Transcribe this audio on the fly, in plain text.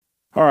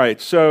All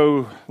right,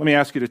 so let me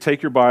ask you to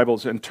take your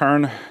Bibles and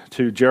turn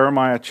to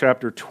Jeremiah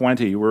chapter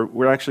 20.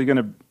 We're actually going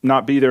to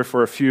not be there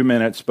for a few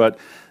minutes, but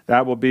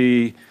that will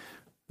be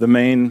the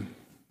main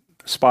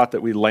spot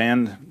that we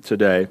land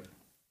today.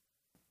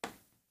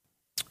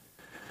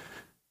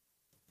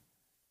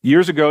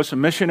 Years ago, some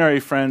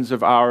missionary friends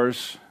of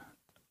ours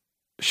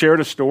shared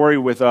a story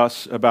with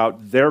us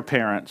about their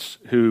parents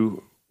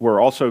who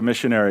were also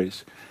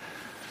missionaries.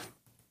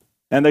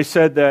 And they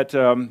said that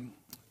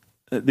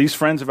these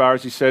friends of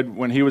ours, he said,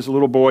 when he was a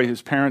little boy,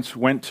 his parents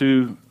went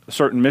to a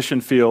certain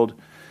mission field,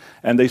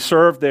 and they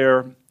served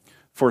there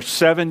for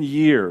 7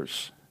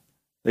 years.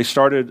 They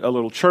started a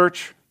little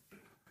church.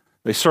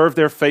 They served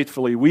there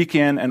faithfully week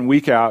in and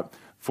week out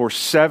for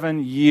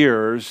 7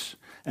 years,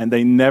 and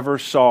they never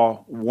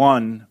saw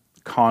one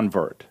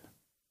convert.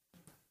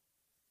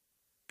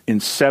 In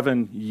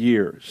 7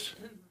 years.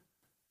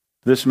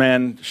 This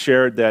man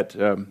shared that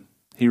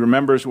he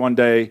remembers one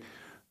day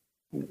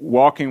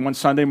one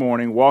Sunday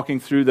morning, walking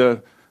through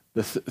the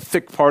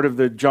thick part of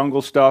the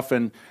jungle stuff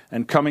and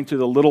coming to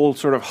the little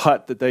sort of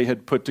hut that they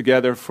had put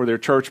together for their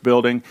church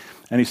building.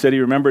 And he said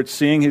he remembered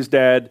seeing his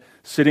dad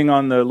sitting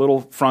on the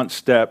little front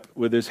step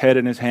with his head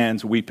in his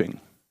hands weeping.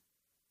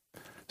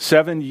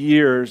 7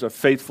 years of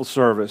faithful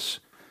service,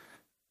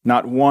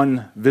 not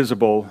one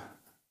visible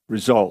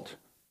result.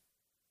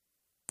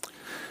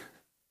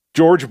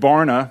 George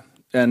Barna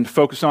and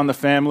Focus on the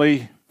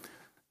Family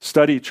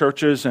study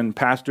churches and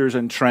pastors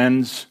and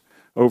trends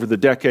over the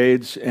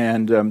decades.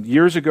 And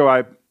years ago,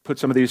 I put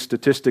some of these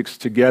statistics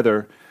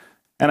together.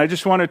 And I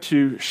just wanted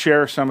to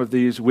share some of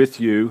these with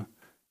you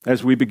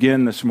as we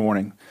begin this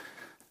morning.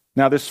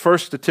 Now, this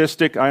first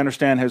statistic, I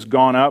understand, has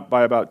gone up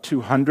by about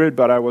 200,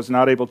 but I was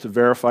not able to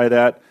verify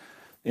that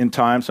in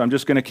time. So I'm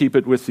just going to keep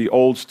it with the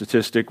old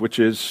statistic, which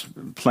is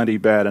plenty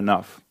bad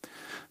enough.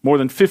 More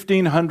than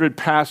 1,500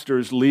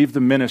 pastors leave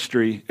the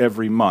ministry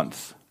every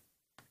month.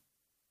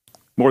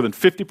 More than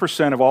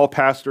 50% of all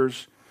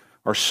pastors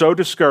are so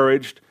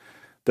discouraged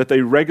that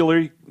they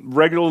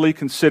regularly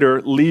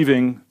consider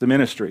leaving the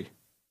ministry.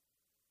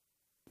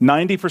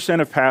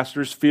 90% of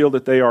pastors feel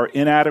that they are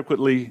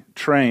inadequately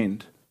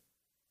trained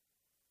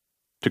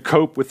to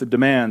cope with the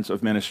demands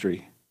of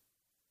ministry.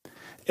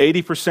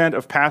 80%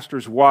 of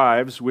pastors'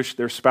 wives wish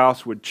their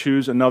spouse would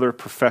choose another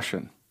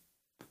profession.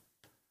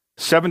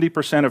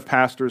 70% of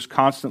pastors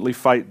constantly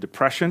fight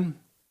depression.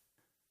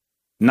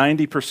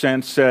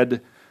 90%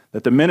 said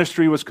that the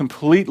ministry was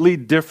completely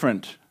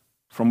different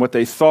from what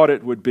they thought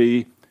it would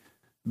be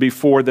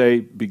before they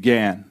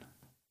began.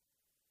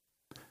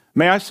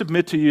 May I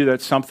submit to you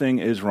that something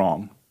is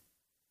wrong?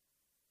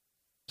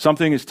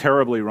 Something is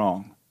terribly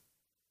wrong.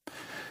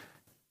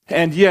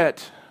 And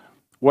yet,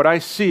 what I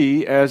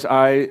see as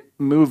I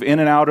move in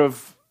and out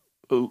of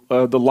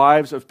the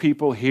lives of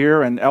people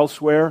here and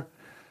elsewhere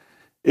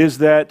is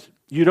that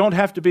you don't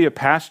have to be a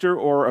pastor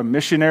or a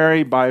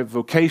missionary by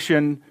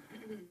vocation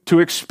to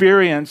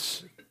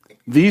experience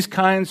these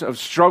kinds of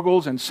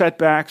struggles and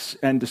setbacks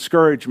and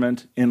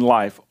discouragement in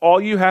life. All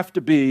you have to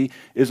be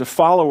is a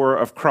follower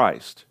of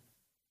Christ.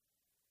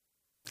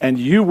 And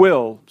you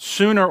will,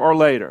 sooner or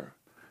later,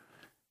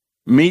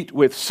 meet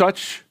with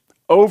such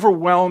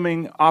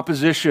overwhelming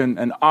opposition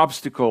and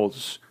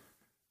obstacles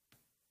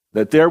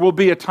that there will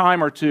be a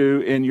time or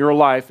two in your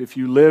life, if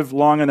you live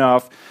long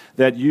enough,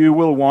 that you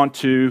will want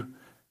to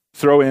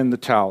throw in the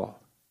towel.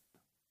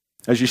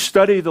 As you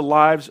study the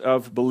lives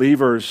of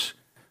believers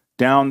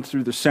down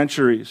through the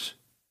centuries,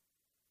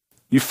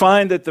 you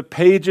find that the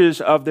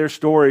pages of their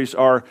stories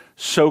are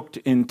soaked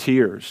in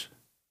tears.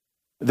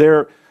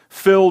 They're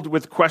filled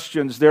with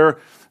questions. They're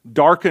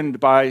darkened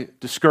by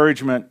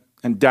discouragement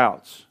and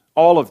doubts.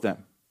 All of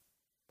them.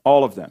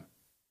 All of them.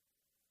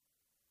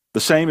 The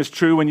same is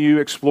true when you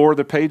explore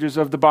the pages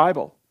of the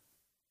Bible.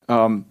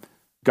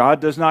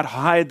 God does not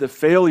hide the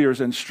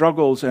failures and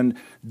struggles and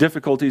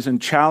difficulties and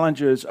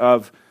challenges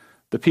of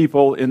the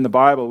people in the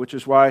Bible, which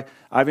is why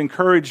I've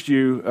encouraged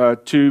you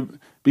to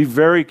be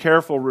very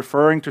careful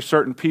referring to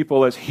certain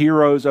people as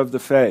heroes of the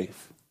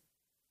faith.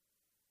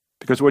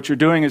 Because what you're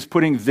doing is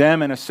putting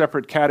them in a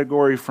separate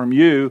category from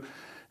you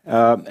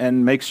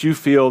and makes you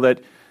feel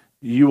that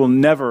you'll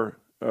never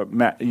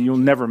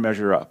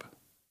measure up.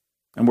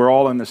 And we're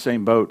all in the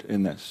same boat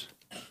in this.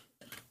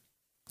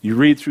 You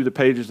read through the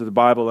pages of the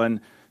Bible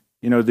and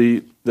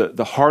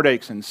the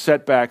heartaches and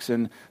setbacks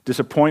and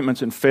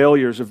disappointments and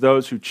failures of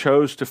those who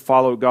chose to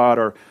follow God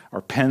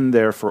are penned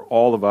there for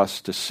all of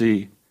us to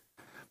see.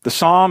 The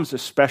Psalms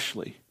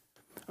especially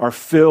are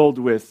filled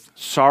with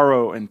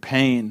sorrow and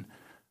pain,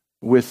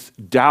 with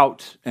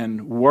doubt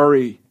and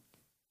worry.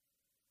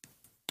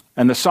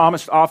 And the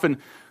psalmist often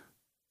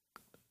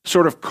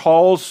sort of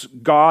calls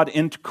God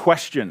into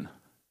question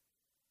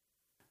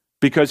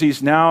because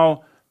he's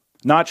now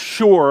not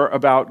sure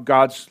about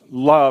God's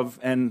love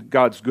and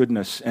God's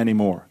goodness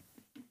anymore.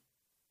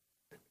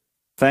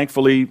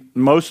 Thankfully,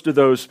 most of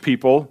those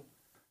people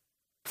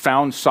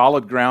found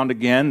solid ground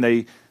again.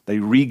 They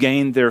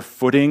regained their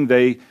footing.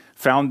 They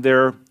found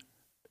their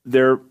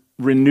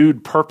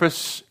renewed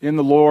purpose in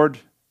the Lord,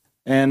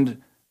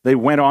 and They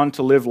went on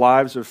to live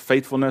lives of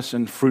faithfulness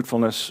and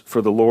fruitfulness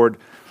for the Lord,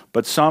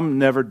 but some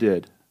never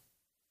did.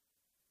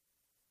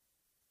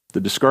 The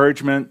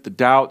discouragement, the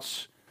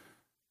doubts,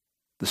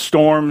 the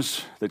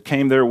storms that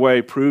came their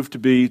way proved to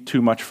be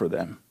too much for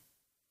them.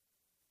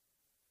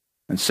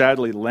 And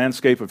sadly, the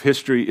landscape of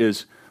history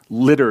is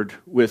littered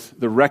with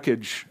the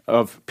wreckage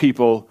of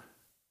people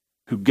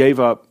who gave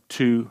up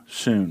too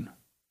soon.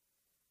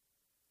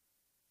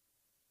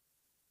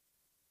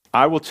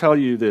 I will tell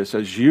you this,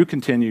 as you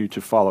continue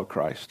to follow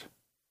Christ,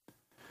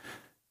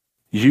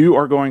 you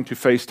are going to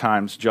face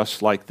times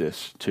just like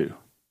this too.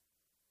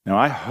 Now,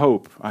 I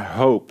hope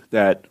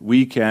that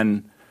we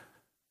can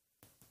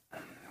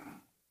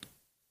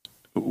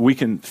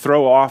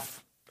throw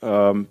off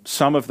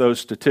some of those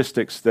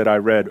statistics that I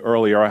read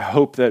earlier. I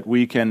hope that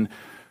we can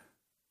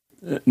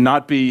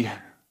not be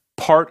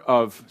part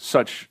of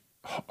such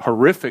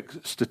horrific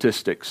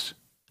statistics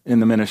in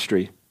the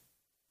ministry.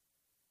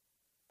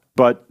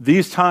 But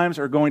these times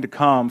are going to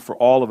come for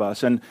all of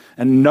us. And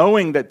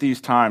knowing that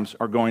these times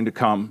are going to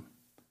come,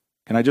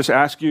 can I just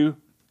ask you,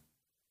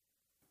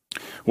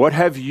 what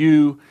have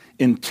you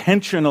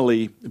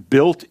intentionally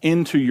built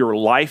into your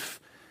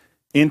life,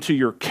 into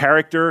your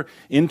character,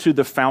 into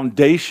the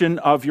foundation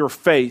of your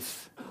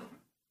faith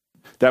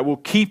that will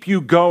keep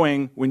you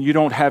going when you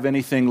don't have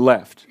anything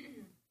left?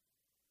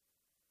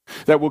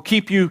 That will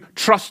keep you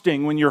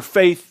trusting when your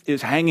faith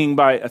is hanging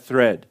by a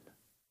thread?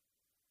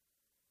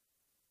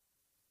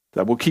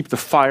 That will keep the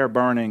fire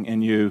burning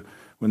in you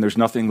when there's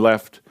nothing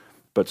left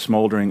but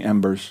smoldering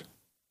embers?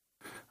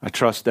 I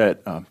trust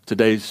that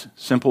today's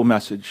simple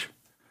message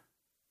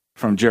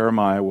from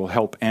Jeremiah will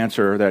help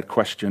answer that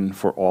question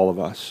for all of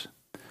us.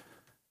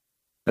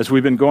 As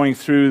we've been going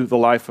through the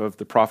life of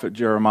the prophet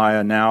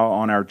Jeremiah now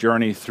on our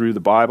journey through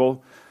the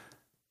Bible,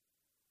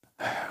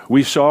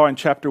 we saw in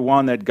chapter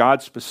 1 that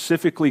God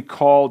specifically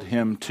called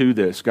him to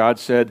this. God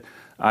said,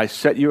 I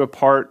set you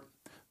apart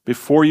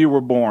before you were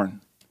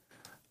born.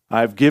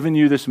 I've given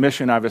you this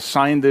mission. I've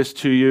assigned this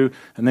to you.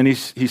 And then he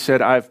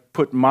said, I've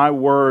put my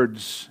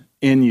words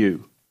in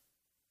you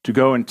to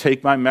go and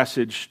take my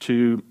message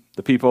to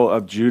the people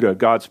of Judah,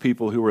 God's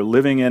people who were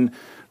living in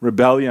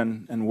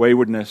rebellion and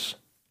waywardness.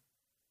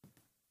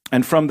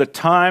 And from the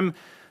time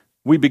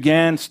we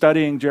began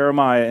studying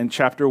Jeremiah in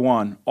chapter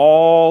 1,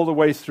 all the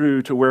way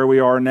through to where we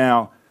are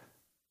now,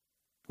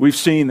 we've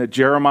seen that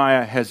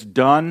Jeremiah has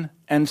done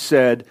and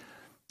said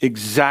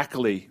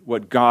exactly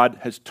what God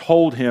has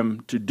told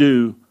him to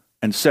do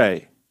and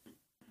say.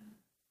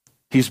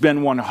 He's been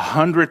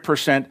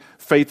 100%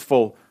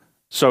 faithful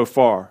so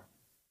far.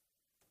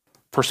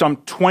 For some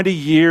 20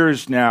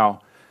 years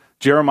now,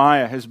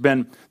 Jeremiah has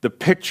been the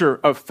picture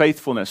of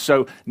faithfulness.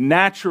 So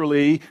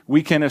naturally,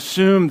 we can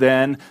assume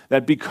then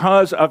that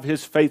because of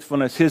his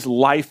faithfulness, his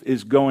life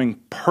is going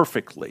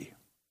perfectly.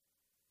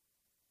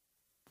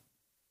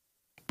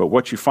 But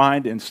what you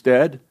find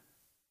instead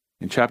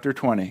in chapter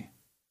 20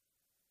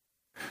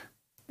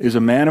 is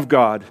a man of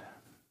God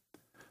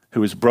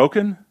who is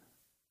broken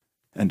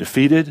and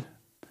defeated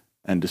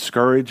and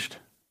discouraged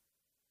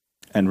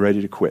and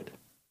ready to quit.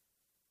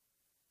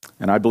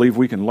 And I believe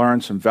we can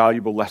learn some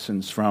valuable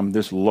lessons from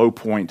this low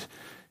point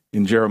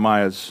in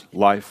Jeremiah's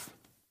life.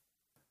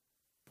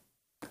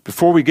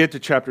 Before we get to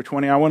chapter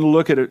 20, I want to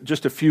look at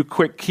just a few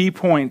quick key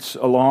points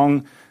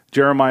along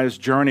Jeremiah's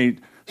journey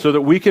so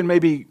that we can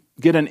maybe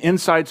get an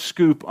inside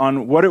scoop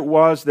on what it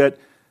was that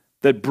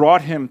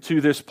brought him to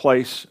this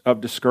place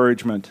of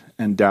discouragement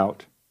and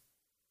doubt.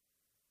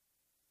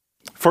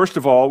 First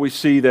of all, we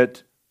see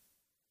that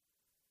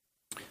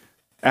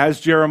as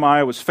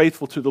Jeremiah was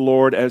faithful to the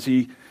Lord, as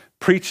he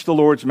preached the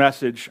Lord's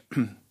message,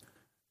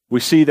 we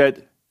see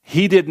that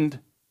he didn't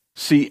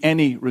see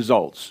any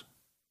results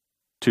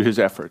to his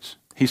efforts.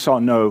 He saw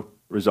no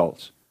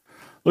results.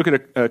 Look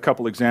at a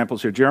couple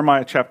examples here.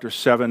 Jeremiah chapter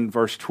 7,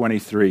 verse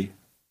 23.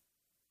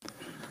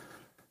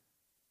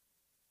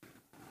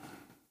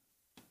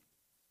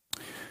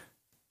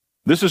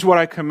 This is what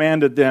I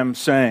commanded them,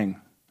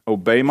 saying,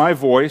 obey my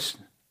voice.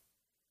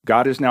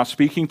 God is now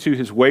speaking to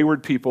his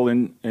wayward people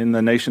in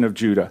the nation of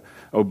Judah.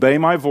 Obey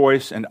my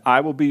voice, and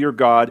I will be your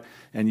God,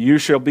 and you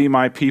shall be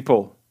my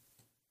people.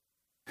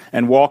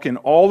 And walk in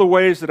all the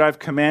ways that I've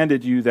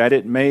commanded you, that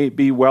it may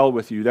be well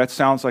with you. That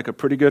sounds like a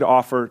pretty good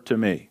offer to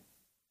me.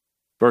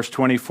 Verse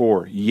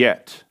 24,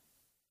 yet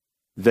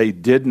they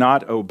did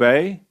not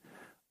obey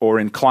or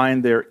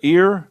incline their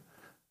ear,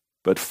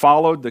 but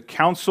followed the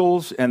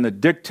counsels and the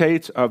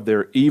dictates of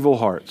their evil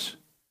hearts,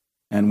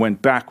 and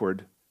went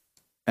backward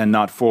and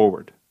not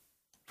forward.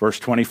 Verse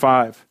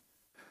 25,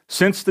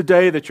 since the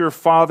day that your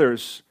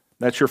forefathers,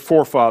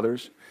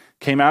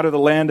 came out of the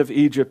land of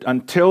Egypt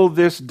until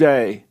this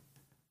day,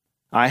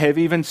 I have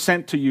even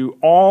sent to you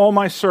all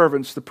my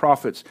servants, the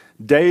prophets,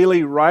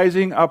 daily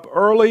rising up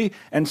early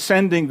and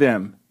sending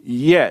them.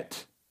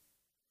 Yet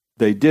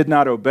they did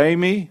not obey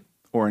me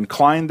or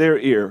incline their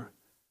ear,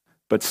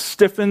 but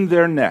stiffened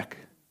their neck.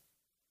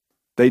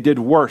 They did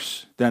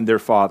worse than their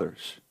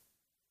fathers.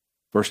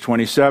 Verse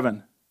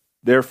 27,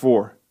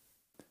 therefore,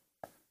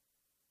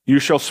 you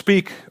shall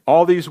speak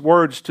all these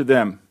words to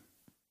them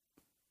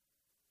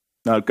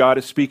Now, God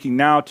is speaking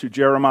now to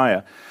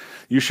Jeremiah.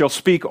 You shall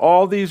speak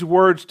all these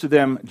words to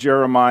them,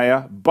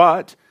 Jeremiah,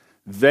 but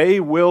they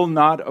will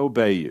not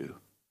obey you.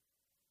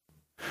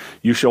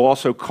 You shall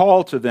also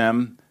call to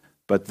them,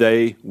 but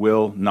they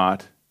will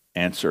not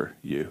answer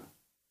you.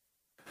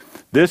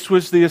 This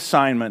was the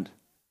assignment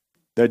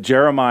that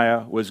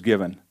Jeremiah was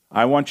given.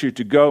 I want you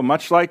to go,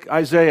 much like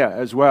Isaiah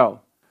as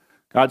well.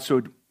 God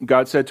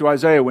said to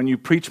Isaiah, when you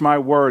preach my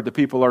word, the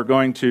people are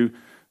going to,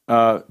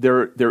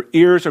 their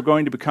ears are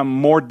going to become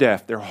more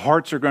deaf. Their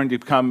hearts are going to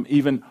become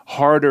even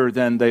harder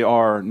than they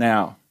are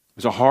now. It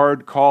was a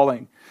hard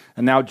calling.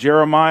 And now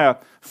Jeremiah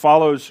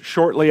follows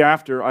shortly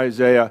after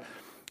Isaiah,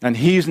 and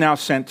he's now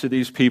sent to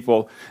these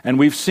people. And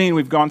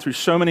we've gone through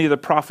so many of the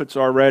prophets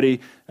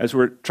already as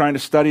we're trying to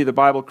study the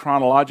Bible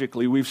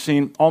chronologically. We've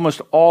seen almost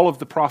all of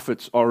the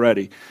prophets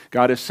already.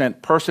 God has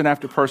sent person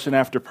after person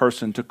after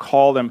person to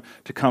call them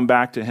to come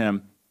back to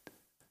him.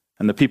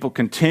 And the people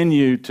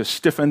continue to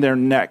stiffen their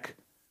neck.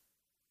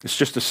 It's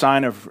just a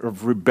sign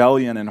of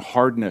rebellion and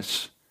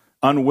hardness,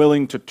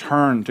 unwilling to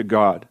turn to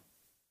God.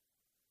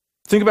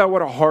 Think about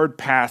what a hard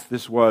path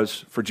this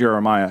was for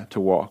Jeremiah to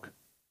walk.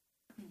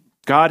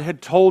 God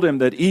had told him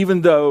that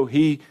even though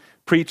he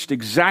preached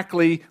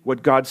exactly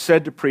what God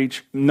said to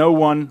preach, no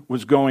one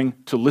was going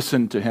to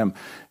listen to him.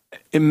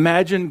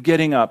 Imagine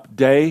getting up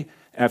day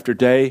after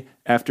day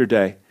after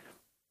day,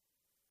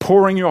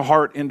 pouring your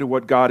heart into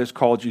what God has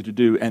called you to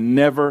do and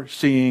never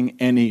seeing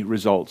any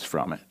results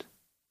from it.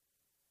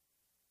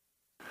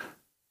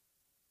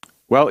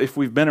 Well, if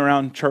we've been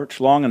around church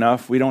long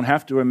enough, we don't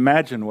have to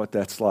imagine what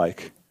that's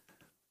like.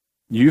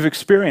 You've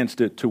experienced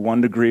it to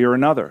one degree or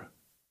another.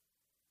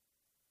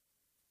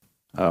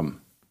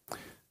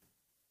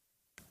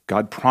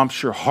 God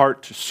prompts your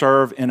heart to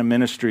serve in a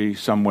ministry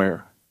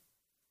somewhere.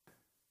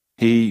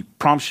 He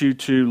prompts you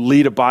to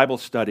lead a Bible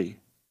study,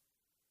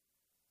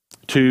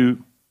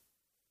 to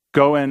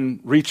go and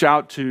reach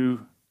out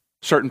to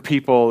certain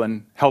people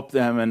and help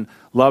them and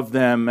love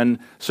them. And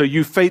so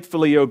you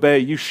faithfully obey,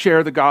 you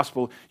share the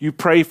gospel, you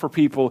pray for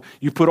people,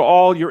 you put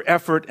all your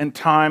effort and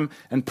time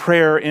and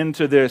prayer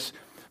into this.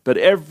 But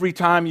every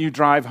time you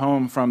drive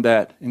home from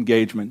that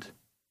engagement,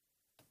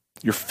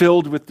 you're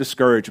filled with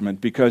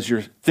discouragement because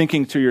you're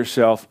thinking to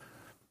yourself,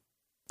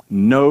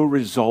 no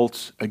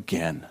results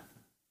again.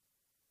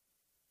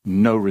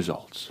 No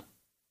results.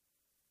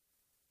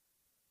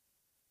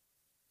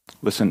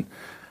 Listen,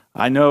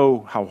 I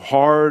know how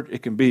hard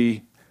it can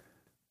be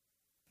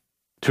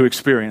to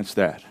experience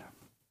that.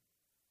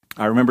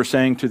 I remember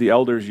saying to the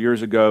elders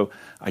years ago,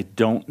 I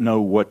don't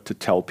know what to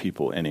tell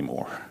people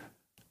anymore.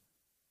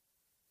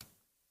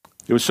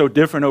 It was so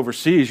different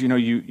overseas. You know,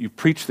 you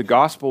preach the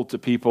gospel to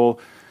people,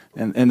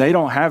 and they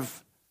don't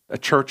have a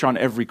church on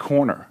every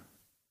corner.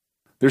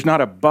 There's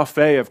not a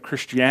buffet of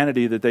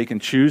Christianity that they can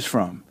choose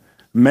from.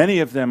 Many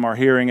of them are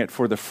hearing it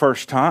for the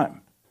first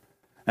time,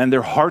 and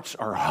their hearts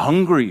are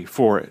hungry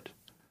for it.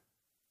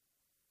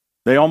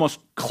 They almost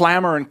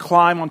clamor and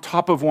climb on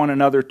top of one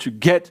another to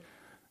get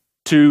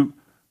to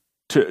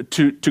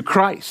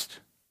Christ.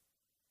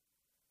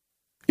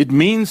 It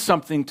means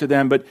something to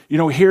them, but you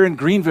know, here in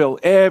Greenville,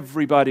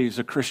 everybody's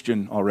a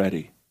Christian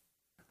already.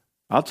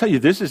 I'll tell you,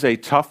 this is a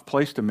tough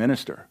place to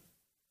minister.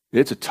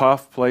 It's a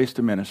tough place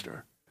to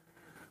minister.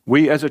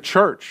 We as a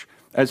church,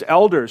 as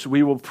elders,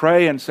 we will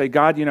pray and say,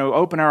 God, you know,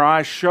 open our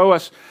eyes, show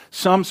us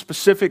some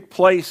specific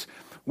place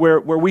where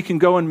we can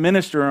go and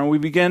minister. And we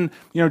begin,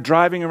 you know,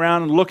 driving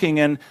around and looking,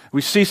 and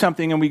we see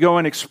something and we go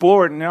and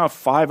explore it. And now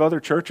 5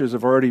 other churches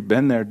have already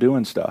been there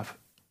doing stuff.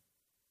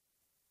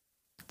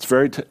 It's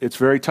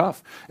very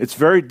tough. It's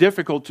very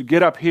difficult to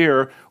get up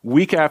here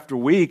week after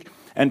week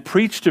and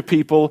preach to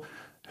people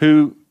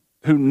who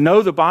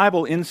know the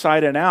Bible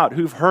inside and out,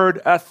 who've heard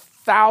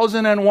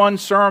 1,001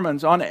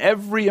 sermons on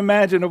every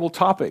imaginable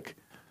topic.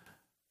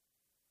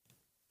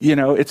 You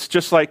know, it's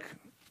just like,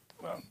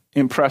 well,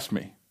 impress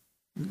me.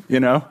 You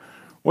know,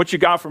 what you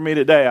got for me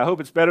today? I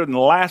hope it's better than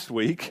last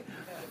week.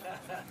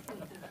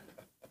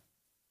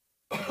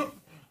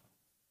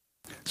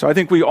 So I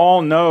think we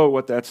all know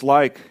what that's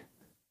like.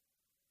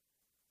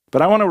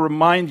 But I want to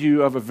remind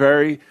you of a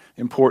very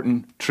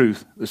important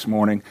truth this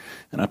morning.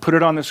 And I put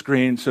it on the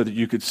screen so that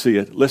you could see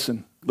it.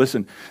 Listen.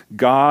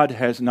 God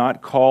has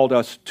not called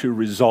us to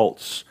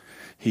results.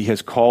 He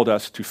has called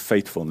us to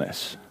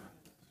faithfulness.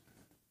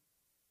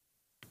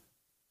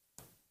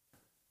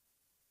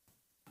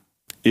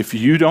 If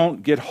you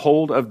don't get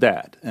hold of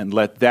that and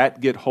let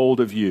that get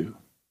hold of you,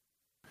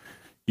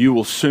 you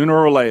will sooner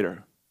or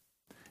later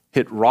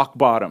hit rock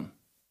bottom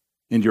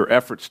in your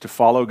efforts to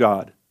follow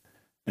God.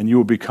 And you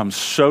will become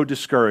so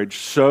discouraged,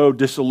 so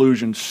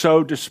disillusioned,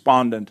 so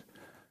despondent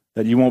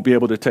that you won't be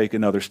able to take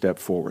another step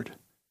forward.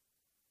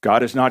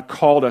 God has not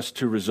called us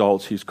to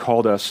results. He's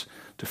called us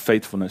to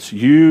faithfulness.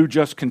 You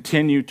just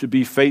continue to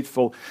be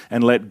faithful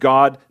and let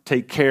God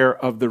take care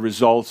of the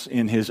results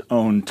in his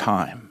own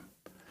time.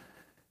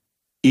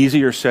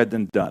 Easier said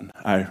than done.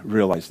 I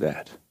realize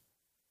that.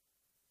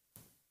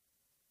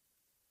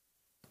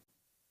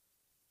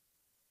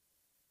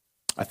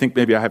 I think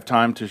maybe I have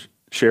time to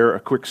share a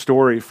quick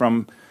story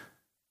from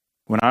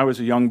When I was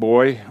a young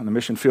boy on the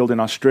mission field in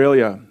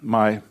Australia,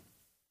 my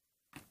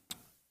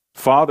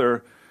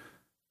father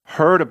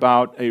heard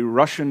about a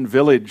Russian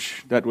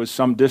village that was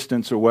some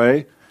distance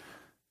away,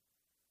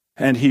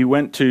 and he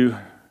went to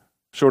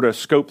sort of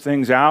scope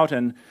things out,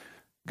 and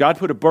God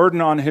put a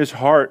burden on his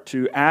heart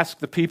to ask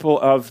the people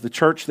of the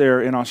church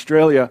there in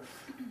Australia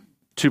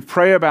to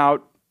pray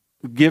about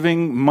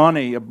giving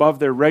money above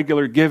their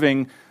regular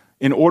giving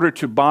in order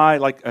to buy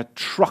like a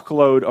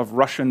truckload of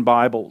Russian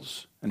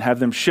Bibles and have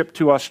them shipped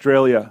to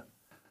Australia.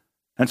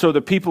 And so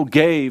the people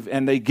gave,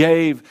 and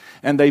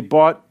they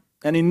bought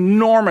an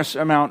enormous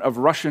amount of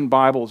Russian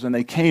Bibles, and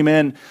they came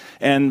in,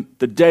 and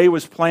the day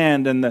was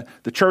planned, and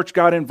the church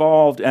got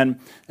involved, and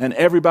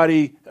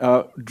everybody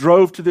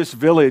drove to this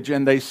village,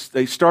 and they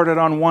started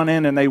on one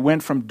end, and they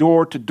went from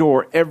door to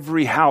door.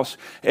 Every house,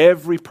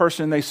 every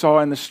person they saw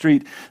in the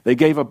street, they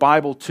gave a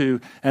Bible to,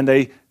 and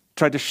they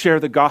tried to share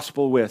the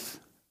gospel with.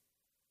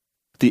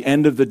 At the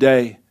end of the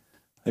day,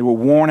 they were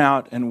worn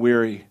out and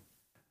weary,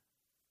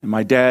 and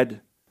my dad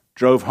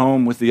drove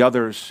home with the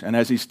others, and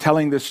as he's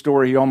telling this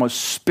story, he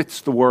almost spits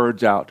the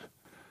words out.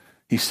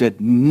 He said,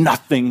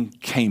 "Nothing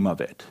came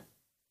of it.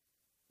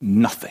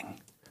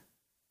 Nothing."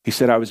 He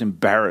said, "I was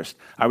embarrassed.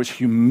 I was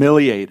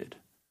humiliated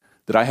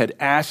that I had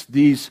asked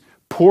these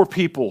poor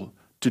people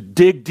to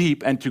dig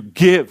deep and to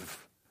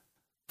give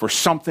for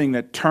something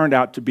that turned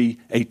out to be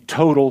a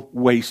total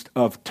waste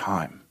of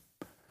time."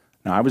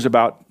 Now, I was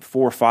about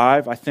 4 or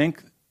 5, I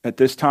think, at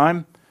this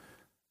time.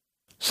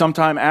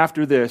 Sometime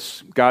after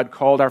this, God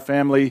called our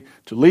family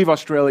to leave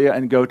Australia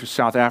and go to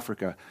South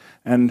Africa.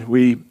 And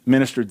we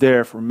ministered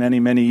there for many,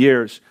 many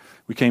years.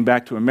 We came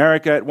back to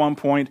America at one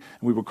point,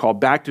 and we were called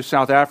back to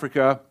South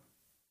Africa.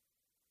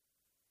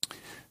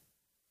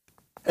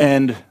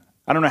 And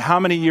I don't know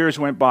how many years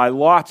went by.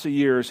 Lots of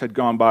years had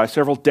gone by.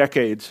 Several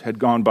decades had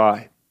gone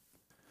by.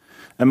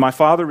 And my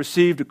father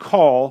received a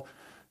call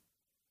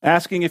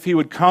asking if he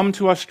would come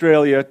to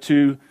Australia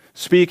to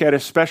speak at a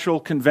special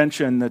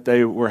convention that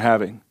they were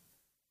having.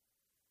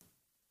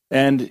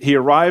 And he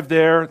arrived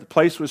there, the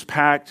place was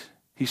packed,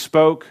 he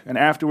spoke, and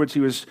afterwards he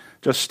was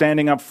just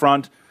standing up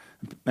front,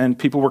 and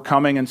people were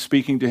coming and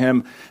speaking to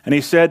him. And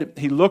he said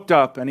he looked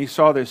up and he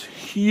saw this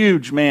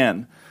huge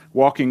man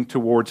walking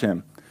towards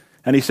him.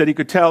 And he said he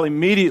could tell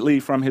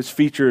immediately from his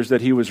features that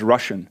he was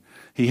Russian.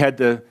 He had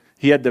the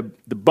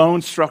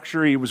bone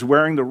structure, he was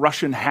wearing the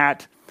Russian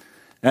hat,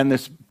 and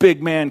this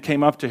big man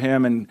came up to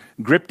him and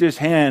gripped his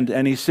hand,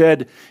 and he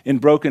said in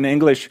broken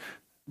English,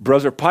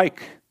 "Brother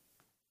Pike,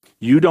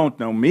 you don't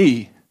know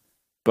me,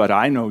 but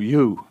I know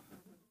you."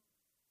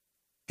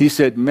 He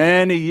said,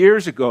 "Many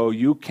years ago,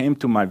 you came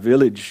to my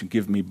village and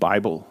give me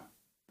Bible.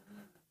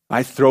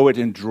 I throw it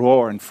in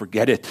drawer and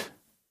forget it."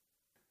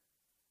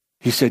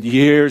 He said,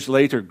 "Years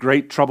later,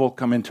 great trouble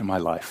come into my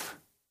life.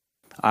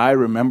 I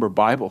remember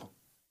Bible.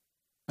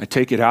 I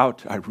take it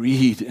out, I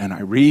read,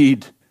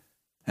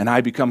 and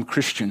I become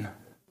Christian.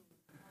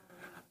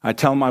 I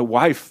tell my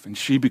wife, and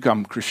she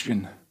become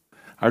Christian.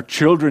 Our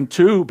children,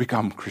 too,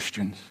 become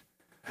Christians.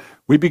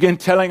 We begin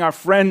telling our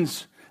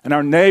friends and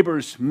our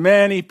neighbors.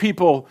 Many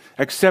people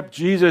accept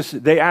Jesus.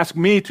 They ask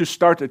me to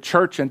start a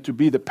church and to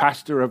be the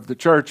pastor of the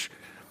church.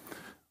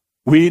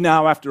 We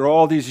now, after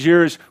all these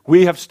years,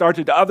 we have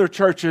started other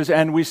churches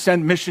and we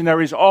send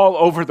missionaries all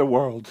over the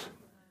world."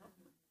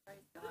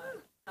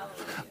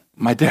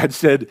 My dad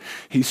said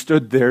he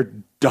stood there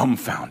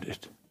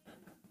dumbfounded.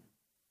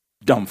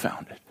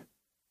 Dumbfounded.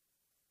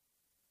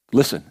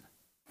 Listen,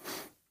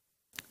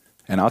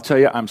 and I'll tell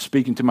you, I'm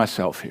speaking to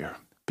myself here,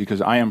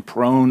 because I am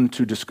prone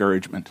to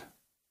discouragement.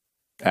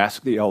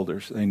 Ask the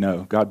elders, they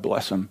know. God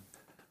bless them.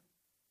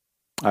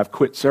 I've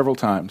quit several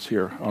times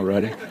here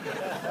already.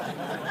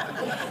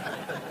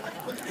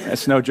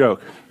 That's no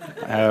joke.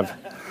 I have.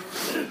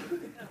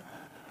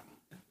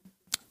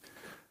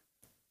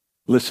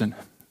 Listen,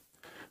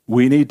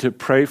 we need to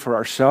pray for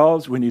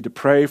ourselves. We need to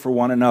pray for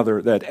one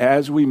another, that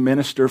as we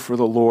minister for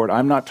the Lord,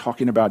 I'm not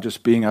talking about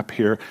just being up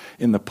here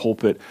in the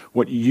pulpit.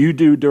 What you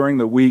do during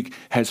the week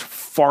has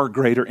far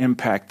greater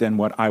impact than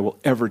what I will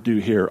ever do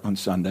here on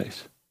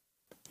Sundays.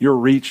 Your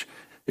reach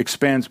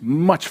expands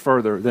much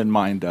further than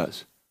mine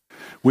does.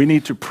 We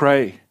need to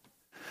pray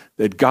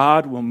that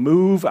God will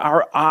move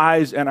our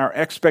eyes and our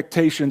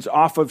expectations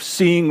off of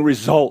seeing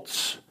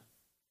results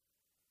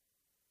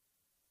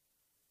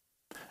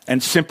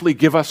and simply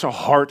give us a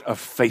heart of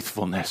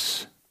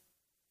faithfulness,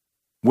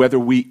 whether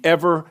we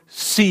ever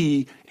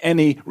see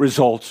any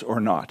results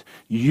or not.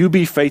 You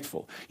be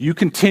faithful. You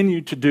continue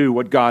to do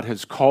what God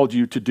has called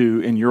you to do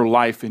in your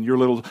life, in your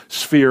little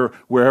sphere,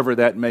 wherever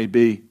that may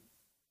be.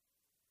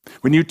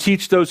 When you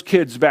teach those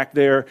kids back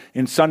there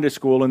in Sunday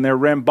school and they're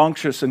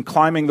rambunctious and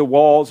climbing the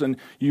walls, and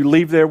you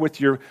leave there with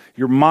your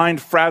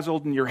mind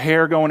frazzled and your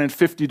hair going in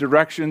 50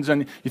 directions,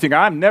 and you think,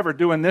 "I'm never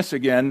doing this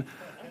again."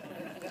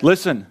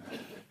 Listen,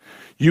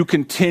 you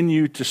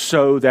continue to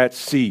sow that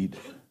seed.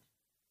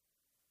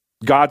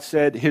 God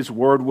said his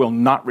word will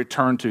not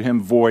return to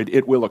him void.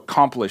 It will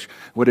accomplish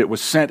what it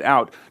was sent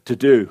out to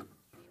do.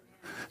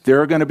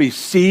 There are going to be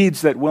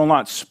seeds that will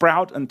not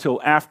sprout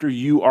until after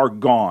you are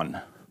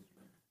gone.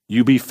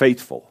 You be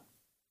faithful.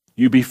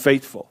 You be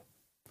faithful,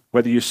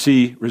 whether you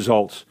see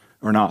results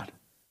or not.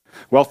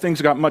 Well,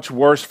 things got much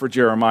worse for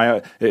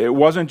Jeremiah. It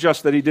wasn't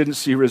just that he didn't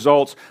see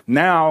results.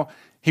 Now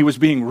he was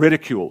being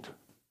ridiculed.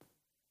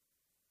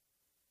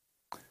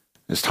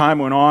 As time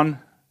went on,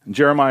 and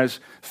Jeremiah's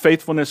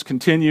faithfulness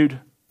continued,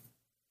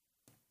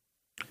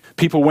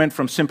 people went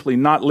from simply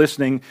not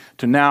listening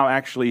to now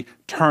actually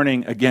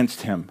turning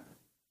against him.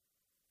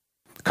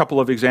 A couple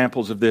of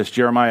examples of this,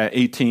 Jeremiah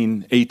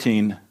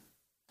 18:18.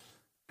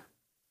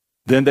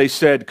 Then they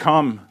said,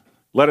 "Come,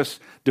 let us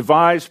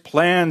devise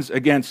plans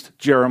against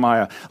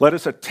Jeremiah. Let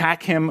us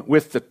attack him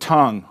with the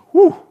tongue."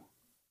 Whew.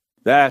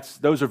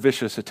 Those are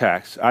vicious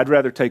attacks. I'd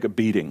rather take a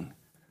beating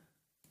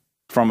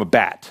from a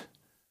bat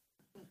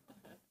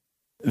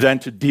than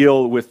to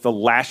deal with the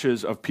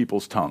lashes of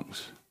people's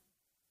tongues.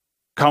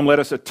 Come, let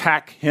us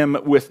attack him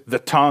with the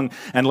tongue,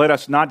 and let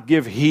us not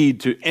give heed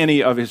to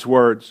any of his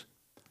words.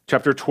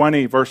 Chapter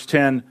 20, verse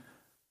 10,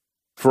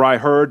 "For I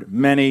heard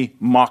many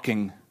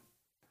mocking.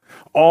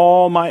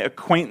 All my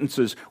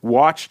acquaintances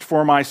watched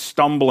for my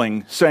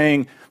stumbling,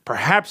 saying,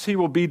 'Perhaps he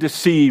will be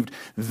deceived.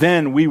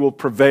 Then we will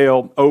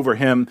prevail over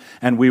him,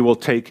 and we will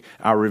take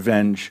our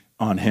revenge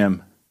on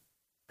him.'"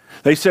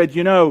 They said,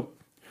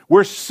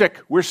 we're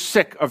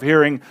sick of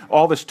hearing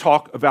all this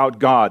talk about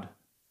God.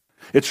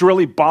 It's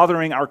really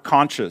bothering our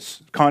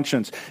conscience.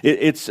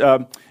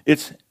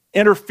 It's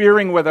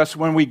interfering with us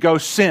when we go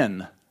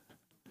sin.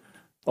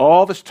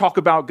 All this talk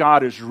about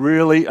God is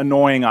really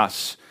annoying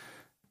us.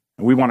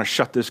 And we want to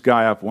shut this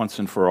guy up once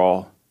and for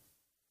all.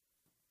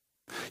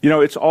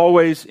 It's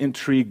always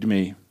intrigued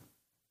me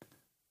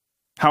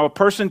how a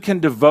person can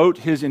devote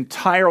his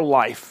entire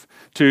life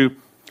to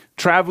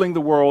traveling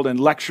the world and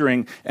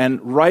lecturing and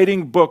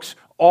writing books,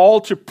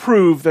 all to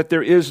prove that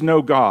there is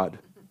no God.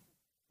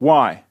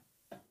 Why?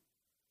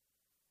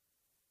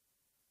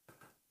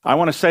 I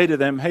want to say to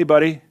them, hey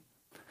buddy,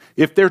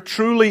 if there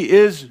truly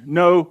is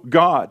no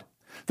God,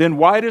 then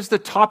why does the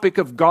topic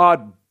of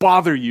God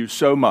bother you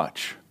so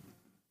much?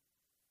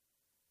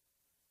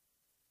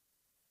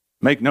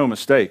 Make no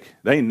mistake,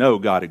 they know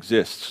God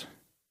exists.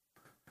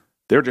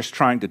 They're just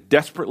trying to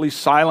desperately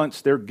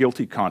silence their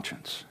guilty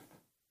conscience.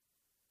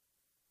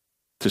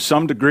 To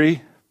some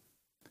degree,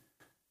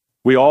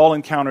 we all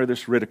encounter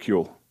this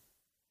ridicule,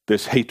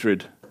 this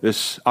hatred,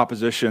 this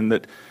opposition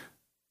that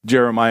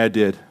Jeremiah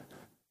did.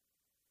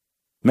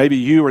 Maybe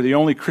you are the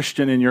only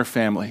Christian in your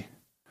family,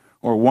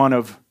 or one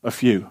of a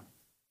few.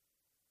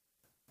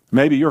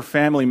 Maybe your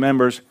family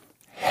members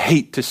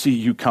hate to see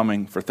you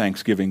coming for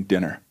Thanksgiving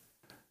dinner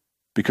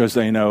because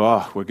they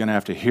know, we're going to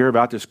have to hear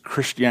about this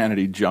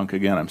Christianity junk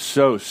again. I'm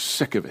so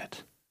sick of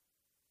it.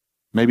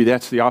 Maybe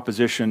that's the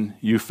opposition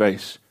you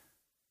face.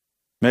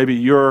 Maybe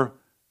you're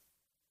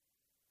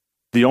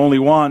the only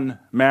one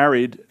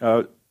married,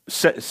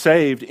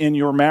 saved in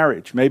your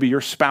marriage. Maybe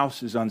your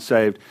spouse is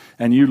unsaved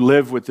and you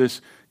live with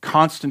this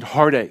constant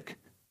heartache.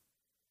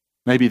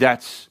 Maybe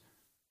that's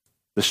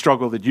the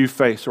struggle that you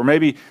face. Or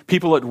maybe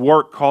people at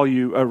work call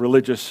you a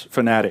religious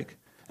fanatic.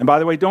 And by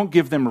the way, don't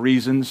give them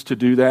reasons to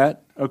do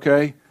that,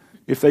 okay?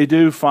 If they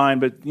do, fine,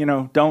 but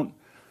don't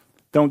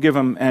give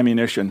them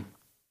ammunition.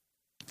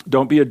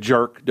 Don't be a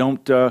jerk.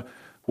 Don't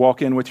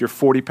walk in with your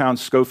 40-pound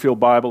Schofield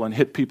Bible and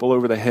hit people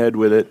over the head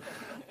with it.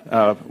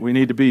 We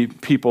need to be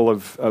people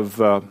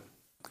of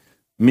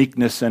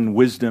meekness and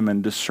wisdom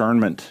and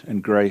discernment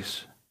and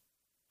grace.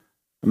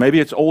 Maybe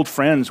it's old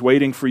friends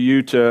waiting for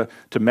you to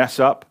mess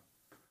up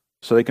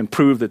so they can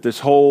prove that this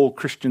whole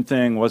Christian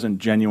thing wasn't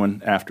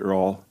genuine after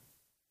all.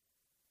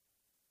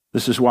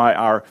 This is why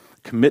our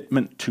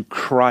commitment to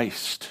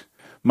Christ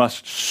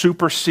must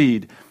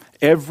supersede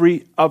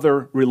every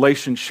other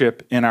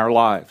relationship in our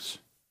lives.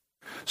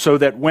 So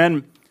that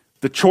when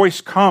the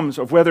choice comes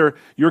of whether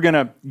you're going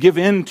to give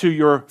in to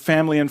your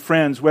family and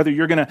friends, whether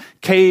you're going to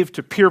cave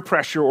to peer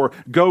pressure or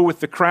go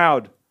with the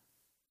crowd,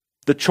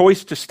 the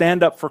choice to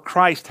stand up for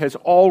Christ has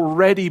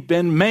already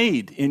been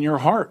made in your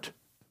heart.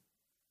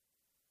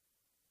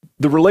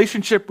 The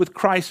relationship with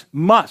Christ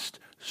must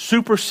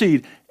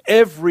supersede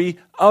every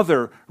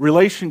other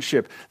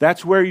relationship.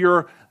 That's where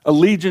your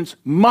allegiance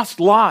must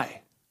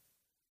lie.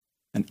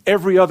 And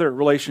every other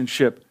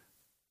relationship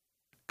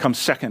comes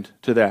second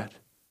to that.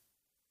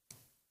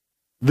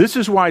 This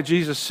is why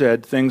Jesus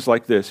said things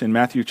like this in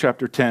Matthew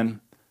chapter 10,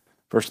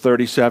 verse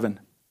 37.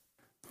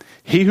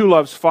 "He who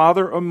loves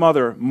father or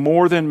mother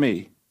more than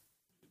me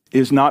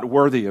is not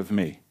worthy of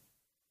me.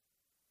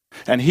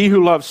 And he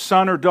who loves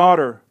son or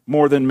daughter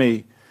more than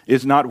me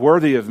is not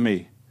worthy of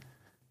me.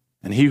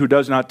 And he who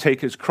does not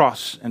take his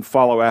cross and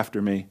follow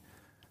after me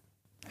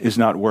is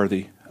not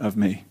worthy of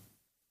me."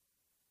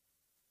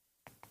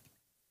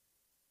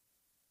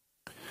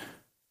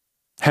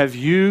 Have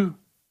you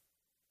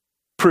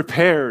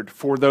prepared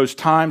for those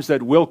times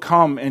that will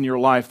come in your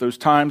life, those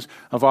times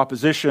of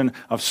opposition,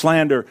 of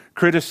slander,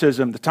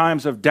 criticism, the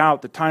times of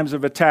doubt, the times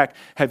of attack?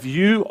 Have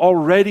you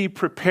already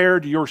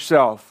prepared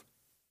yourself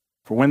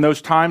for when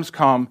those times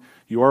come,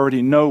 you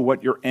already know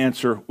what your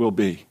answer will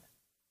be?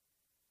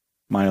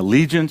 My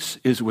allegiance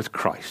is with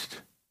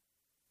Christ.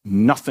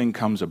 Nothing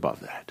comes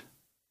above that.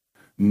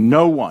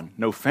 No one,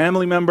 no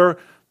family member,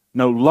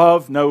 no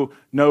love,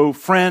 no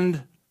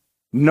friend,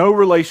 no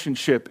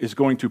relationship is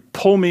going to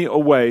pull me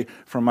away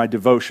from my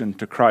devotion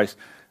to Christ.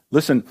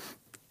 Listen,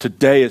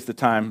 today is the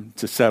time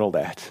to settle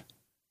that.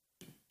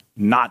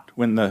 Not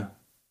when the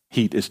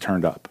heat is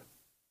turned up.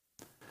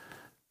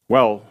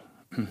 Well,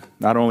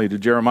 not only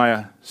did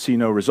Jeremiah see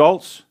no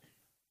results,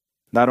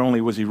 not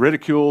only was he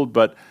ridiculed,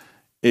 but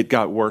it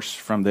got worse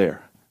from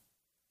there.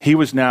 He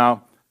was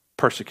now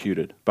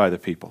persecuted by the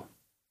people.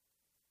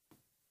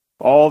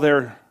 All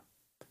their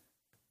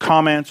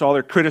comments, all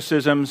their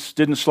criticisms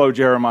didn't slow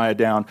Jeremiah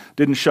down,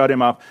 didn't shut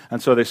him up,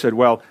 and so they said,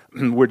 well,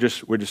 we're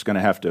just going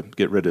to have to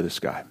get rid of this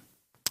guy.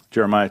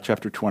 Jeremiah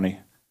chapter 20,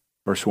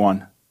 verse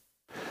 1.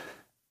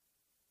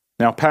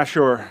 Now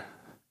Pashur,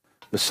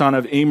 the son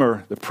of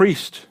Emer, the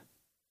priest,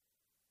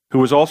 who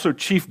was also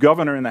chief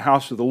governor in the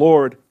house of the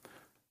Lord,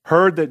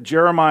 heard that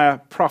Jeremiah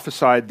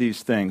prophesied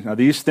these things. Now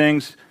these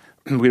things,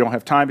 we don't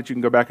have time, but you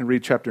can go back and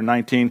read chapter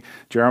 19.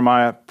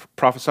 Jeremiah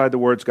prophesied the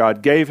words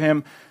God gave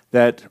him,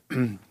 that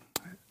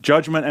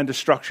judgment and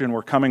destruction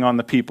were coming on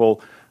the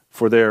people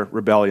for their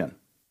rebellion.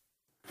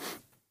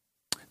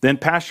 Then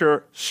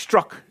Pashur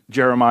struck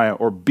Jeremiah,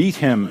 or beat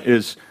him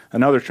is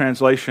another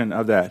translation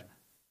of that,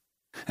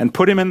 and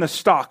put him in the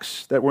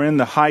stocks that were in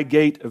the high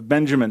gate of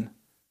Benjamin,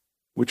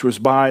 which was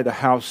by the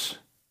house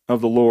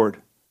of the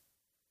Lord.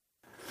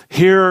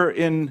 Here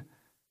in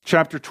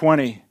chapter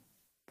 20,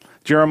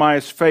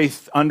 Jeremiah's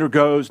faith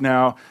undergoes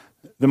now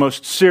the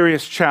most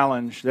serious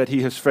challenge that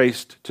he has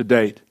faced to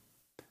date.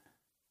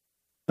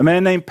 A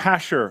man named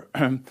Pashur,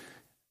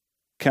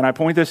 can I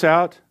point this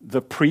out?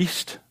 The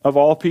priest of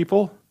all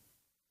people.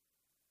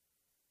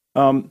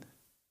 Who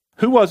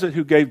was it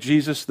who gave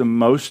Jesus the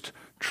most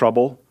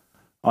trouble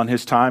on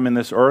his time in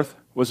this earth?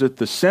 Was it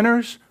the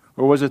sinners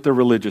or was it the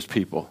religious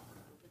people?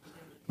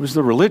 It was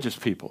the religious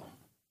people.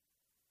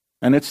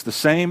 And it's the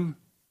same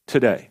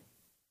today.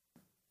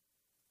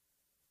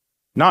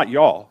 Not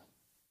y'all.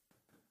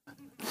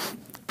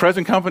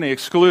 Present company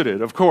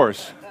excluded, of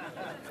course.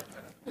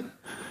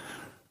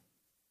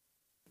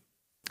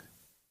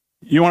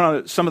 You want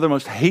to know, some of the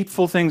most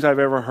hateful things I've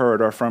ever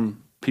heard are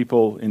from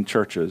people in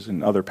churches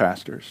and other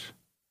pastors.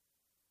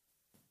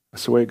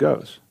 That's the way it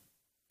goes.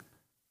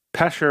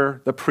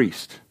 Pashur, the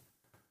priest,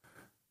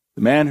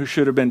 the man who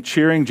should have been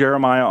cheering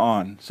Jeremiah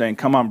on, saying,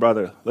 come on,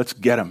 brother, let's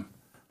get him.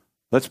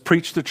 Let's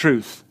preach the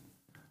truth.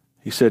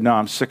 He said, no,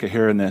 I'm sick of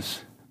hearing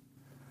this.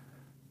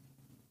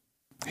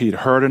 He'd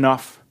heard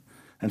enough,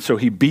 and so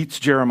he beats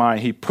Jeremiah.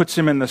 He puts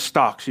him in the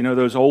stocks, you know,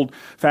 those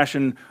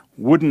old-fashioned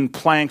wooden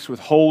planks with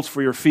holes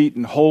for your feet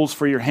and holes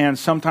for your hands,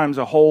 sometimes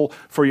a hole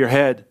for your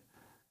head.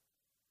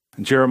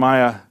 And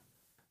Jeremiah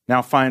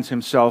now finds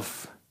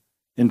himself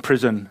in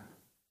prison.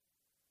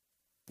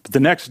 But the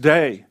next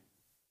day,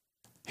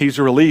 he's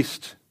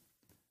released.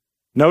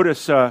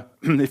 Notice,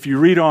 if you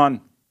read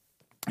on,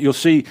 you'll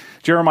see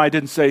Jeremiah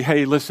didn't say,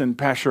 hey, listen,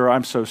 Pashur,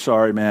 I'm so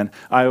sorry, man.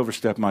 I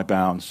overstepped my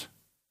bounds.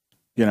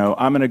 You know,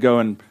 I'm going to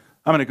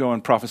go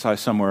and prophesy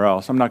somewhere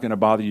else. I'm not going to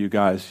bother you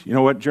guys. You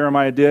know what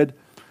Jeremiah did?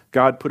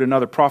 God put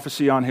another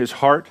prophecy on his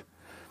heart,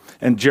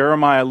 and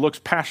Jeremiah looks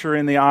Pashur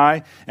in the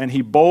eye, and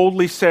he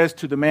boldly says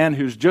to the man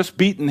who's just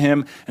beaten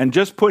him and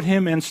just put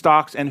him in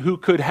stocks and who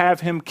could have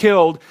him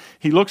killed,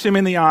 he looks him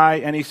in the eye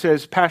and he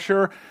says,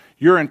 Pashur,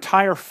 your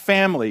entire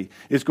family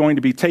is going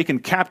to be taken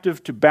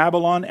captive to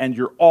Babylon, and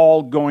you're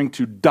all going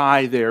to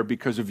die there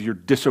because of your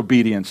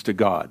disobedience to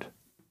God.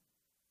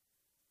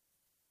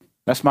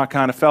 That's my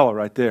kind of fellow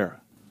right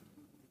there.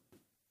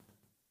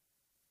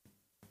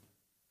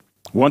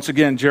 Once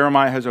again,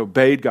 Jeremiah has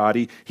obeyed God.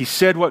 He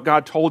said what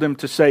God told him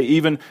to say,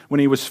 even when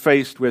he was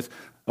faced with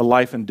a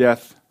life and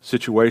death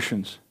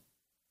situations.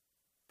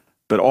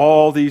 But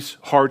all these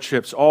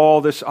hardships, all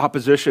this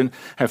opposition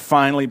have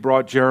finally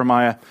brought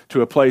Jeremiah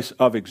to a place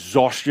of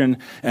exhaustion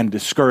and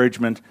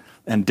discouragement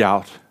and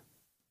doubt.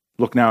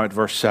 Look now at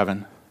verse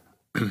 7.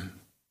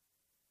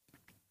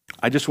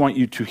 I just want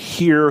you to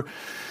hear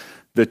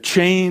the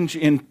change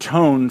in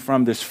tone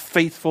from this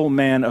faithful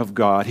man of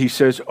God. He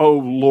says, "Oh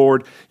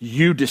Lord,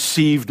 you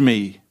deceived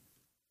me,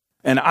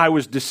 and I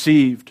was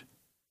deceived.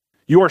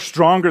 You are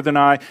stronger than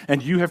I,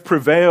 and you have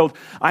prevailed.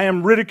 I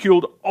am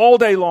ridiculed all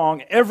day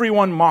long.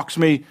 Everyone mocks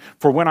me.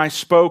 For when I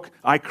spoke,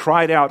 I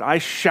cried out. I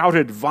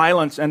shouted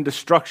violence and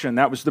destruction."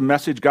 That was the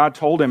message God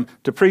told him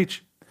to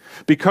preach.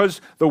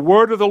 "Because the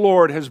word of the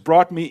Lord has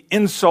brought me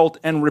insult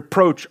and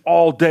reproach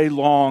all day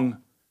long.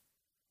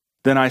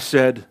 Then I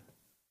said,"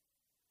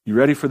 you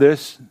ready for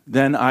this?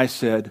 "Then I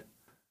said,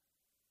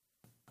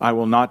 I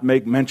will not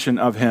make mention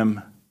of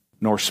him,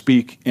 nor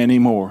speak any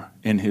more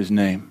in his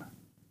name."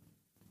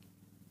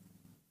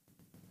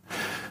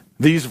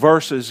 These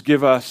verses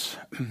give us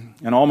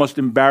an almost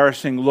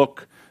embarrassing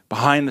look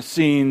behind the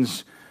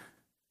scenes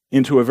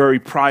into a very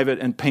private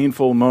and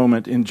painful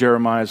moment in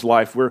Jeremiah's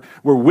life. We're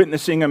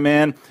witnessing a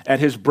man at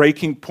his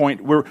breaking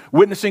point. We're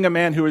witnessing a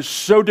man who is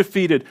so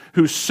defeated,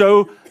 who's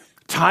so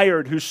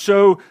tired, who's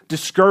so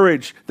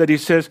discouraged that he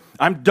says,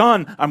 "I'm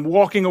done. I'm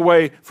walking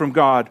away from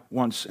God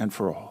once and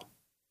for all."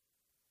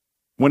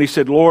 When he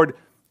said, "Lord,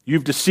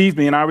 You've deceived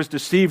me and I was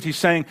deceived. He's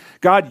saying,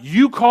 God,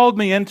 you called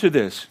me into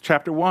this.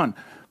 Chapter 1.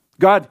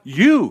 God,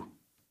 you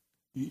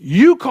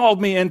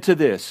called me into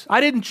this.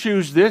 I didn't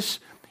choose this.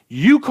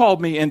 You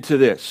called me into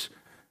this.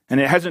 And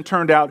it hasn't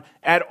turned out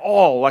at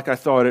all like I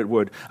thought it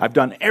would. I've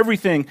done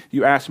everything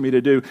you asked me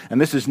to do,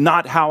 and this is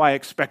not how I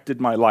expected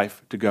my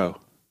life to go.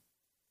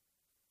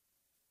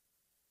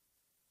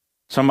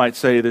 Some might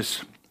say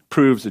this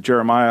proves that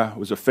Jeremiah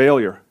was a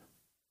failure.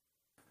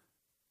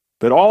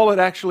 But all it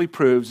actually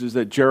proves is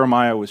that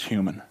Jeremiah was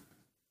human.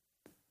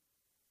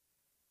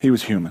 He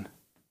was human.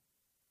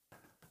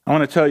 I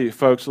want to tell you,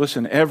 folks,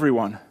 listen,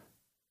 everyone,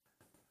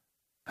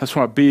 that's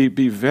why be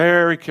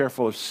very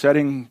careful of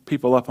setting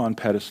people up on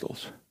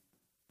pedestals.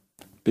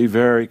 Be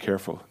very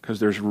careful, because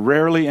there's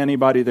rarely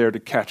anybody there to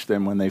catch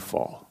them when they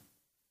fall.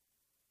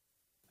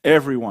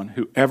 Everyone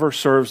who ever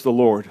serves the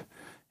Lord,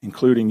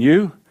 including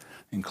you,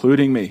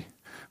 including me,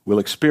 will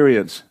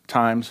experience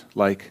times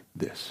like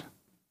this.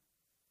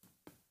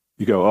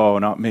 You go, oh,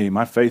 not me.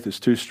 My faith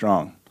is too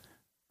strong.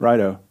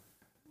 Righto.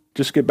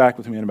 Just get back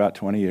with me in about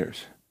 20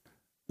 years.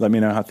 Let me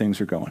know how things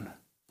are going.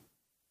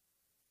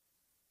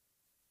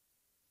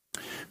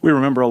 We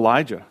remember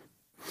Elijah.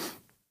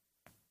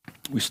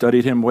 We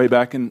studied him way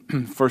back in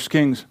 1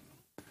 Kings.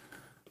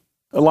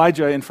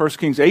 Elijah in 1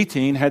 Kings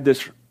 18 had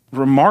this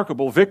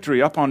remarkable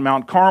victory up on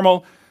Mount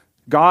Carmel.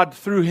 God,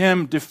 through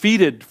him,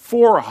 defeated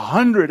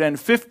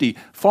 450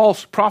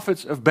 false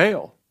prophets of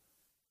Baal.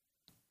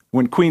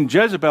 When Queen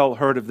Jezebel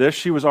heard of this,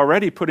 she was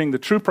already putting the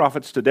true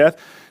prophets to death.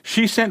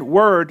 She sent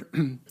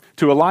word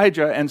to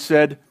Elijah and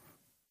said,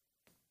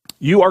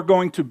 you are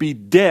going to be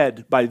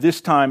dead by this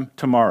time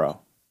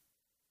tomorrow.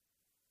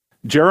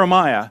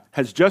 Jeremiah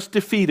has just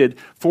defeated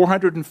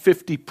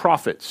 450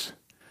 prophets.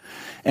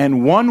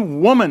 And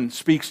one woman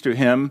speaks to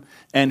him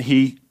and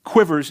he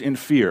quivers in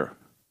fear.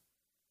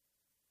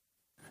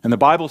 And the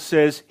Bible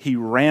says he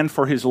ran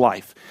for his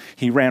life.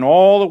 He ran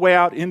all the way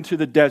out into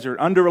the desert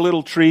under a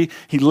little tree.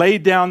 He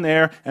laid down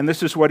there, and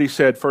this is what he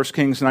said, 1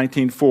 Kings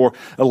 19:4.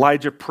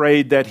 Elijah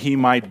prayed that he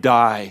might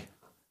die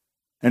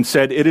and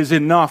said, it is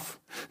enough.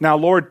 Now,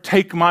 Lord,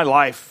 take my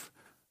life,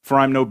 for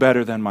I'm no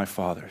better than my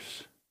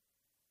fathers.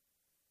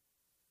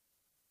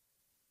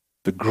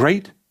 The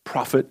great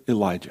prophet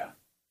Elijah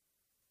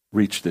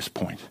reached this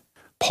point.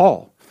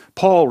 Paul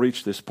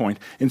reached this point.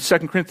 In 2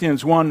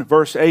 Corinthians 1,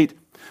 verse 8,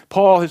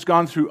 Paul has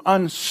gone through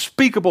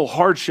unspeakable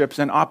hardships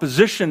and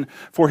opposition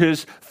for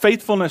his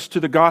faithfulness to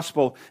the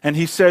gospel. And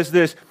he says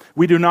this,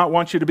 we do not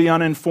want you to be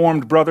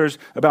uninformed, brothers,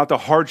 about the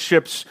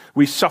hardships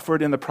we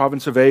suffered in the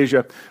province of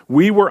Asia.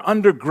 We were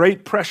under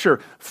great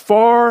pressure,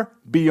 far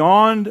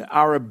beyond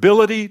our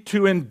ability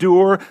to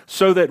endure,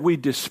 so that we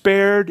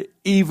despaired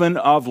even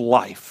of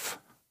life.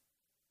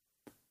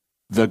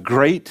 The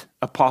great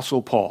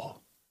Apostle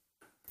Paul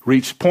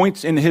reached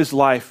points in his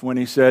life when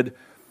he said,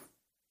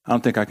 I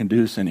don't think I can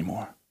do this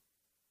anymore.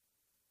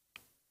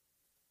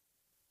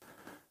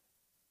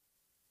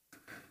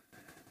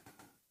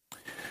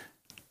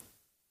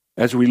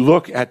 As we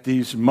look at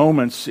these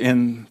moments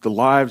in the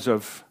lives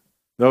of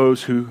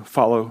those who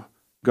follow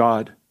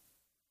God,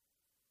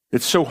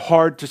 it's so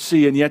hard to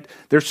see, and yet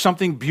there's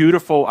something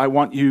beautiful I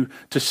want you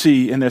to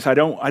see in this. I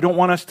don't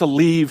want us to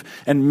leave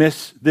and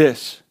miss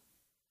this.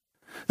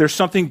 There's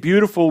something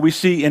beautiful we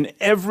see in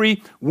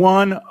every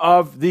one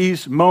of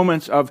these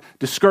moments of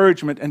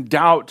discouragement and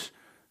doubt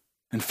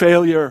and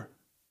failure.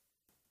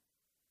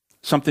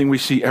 Something we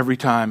see every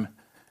time,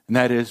 and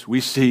that is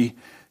we see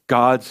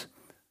God's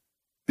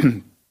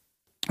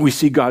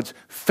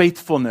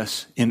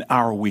faithfulness in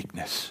our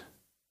weakness.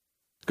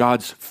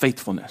 God's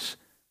faithfulness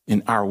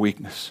in our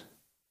weakness.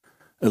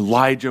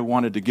 Elijah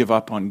wanted to give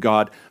up on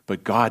God,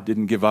 but God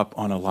didn't give up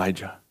on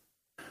Elijah.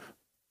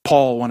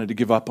 Paul wanted to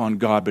give up on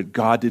God, but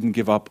God didn't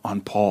give up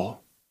on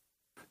Paul.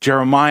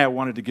 Jeremiah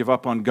wanted to give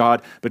up on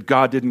God, but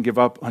God didn't give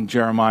up on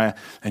Jeremiah.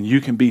 And you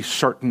can be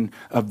certain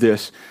of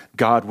this,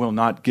 God will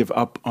not give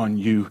up on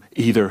you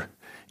either,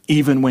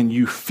 even when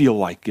you feel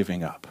like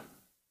giving up.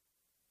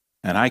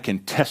 And I can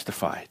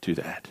testify to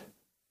that.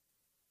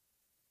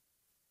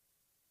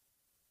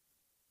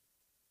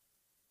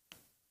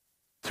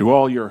 Through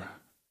all your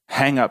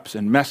hang-ups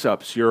and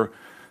mess-ups, your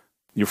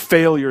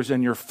failures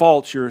and your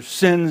faults, your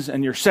sins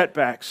and your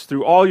setbacks,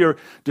 through all your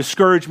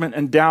discouragement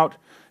and doubt,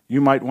 you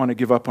might want to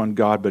give up on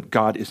God, but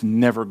God is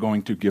never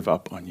going to give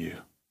up on you.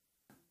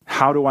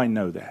 How do I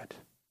know that?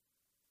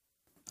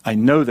 I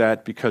know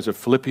that because of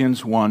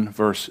Philippians 1,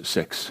 verse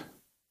 6.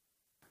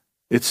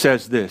 It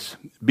says this,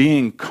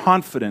 being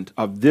confident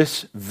of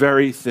this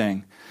very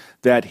thing,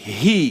 that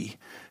he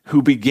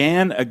who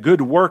began a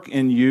good work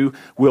in you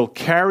will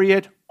carry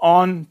it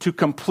on to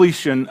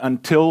completion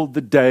until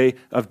the day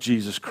of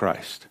Jesus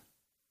Christ.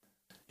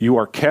 You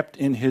are kept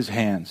in his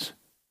hands.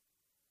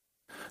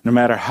 No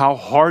matter how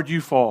hard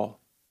you fall,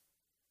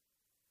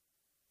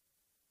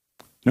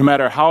 no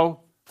matter how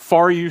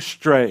far you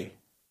stray,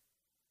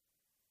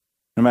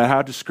 no matter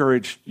how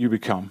discouraged you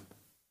become,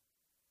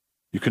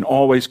 you can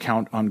always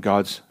count on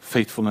God's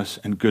faithfulness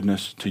and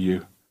goodness to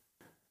you.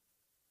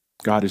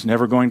 God is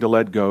never going to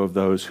let go of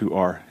those who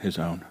are his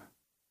own.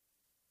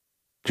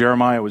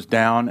 Jeremiah was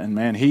down, and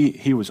man,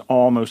 he was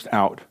almost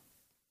out.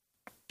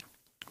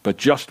 But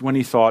just when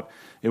he thought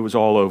it was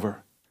all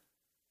over,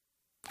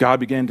 God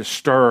began to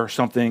stir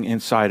something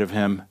inside of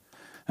him.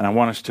 And I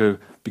want us to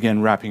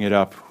begin wrapping it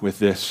up with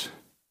this.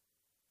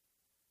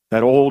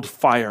 That old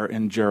fire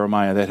in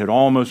Jeremiah that had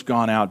almost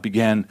gone out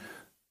began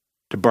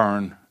to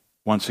burn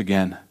once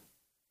again.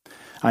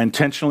 I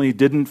intentionally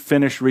didn't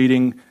finish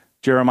reading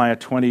Jeremiah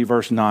 20,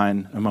 verse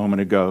 9 a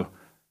moment ago.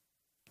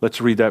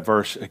 Let's read that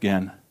verse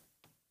again.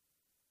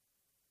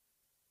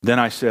 Then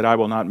I said, I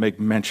will not make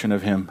mention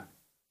of him,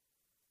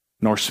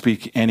 nor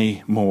speak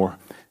any more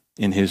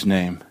in his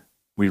name.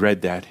 We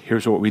read that.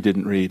 Here's what we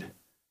didn't read.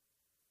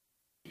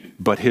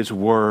 But his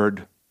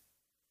word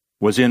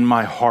was in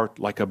my heart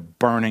like a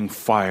burning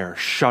fire,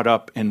 shut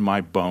up in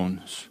my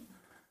bones.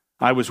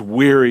 I was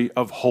weary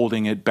of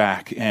holding it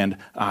back, and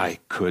I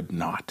could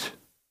not.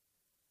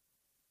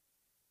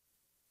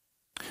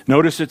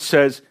 Notice it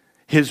says,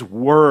 his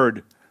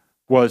word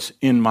was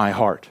in my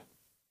heart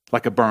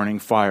like a burning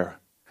fire.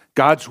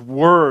 God's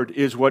word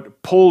is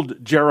what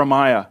pulled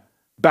Jeremiah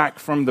back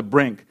from the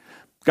brink.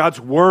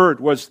 God's word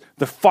was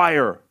the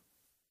fire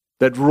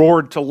that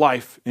roared to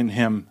life in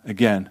him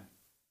again.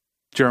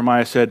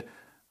 Jeremiah said,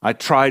 I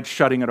tried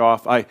shutting it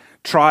off. I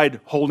tried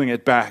holding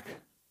it back.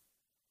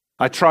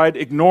 I tried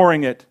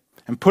ignoring it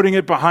and putting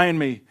it behind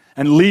me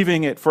and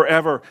leaving it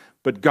forever.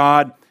 But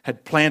God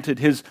had planted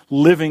his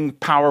living,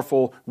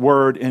 powerful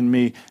word in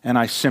me, and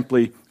I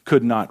simply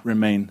could not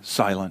remain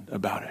silent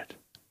about it.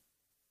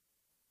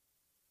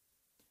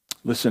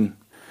 Listen,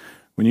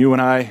 when you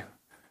and I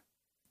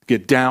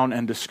get down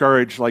and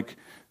discouraged like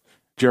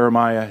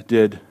Jeremiah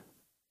did,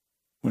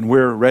 when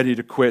we're ready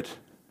to quit,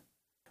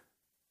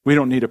 we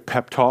don't need a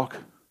pep talk.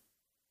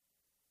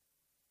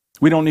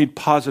 We don't need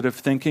positive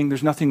thinking.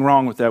 There's nothing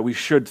wrong with that. We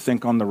should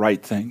think on the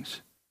right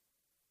things.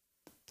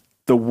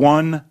 The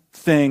one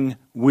thing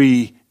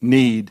we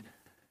need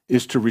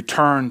is to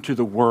return to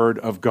the Word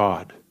of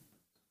God.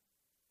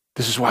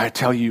 This is why I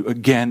tell you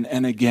again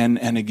and again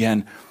and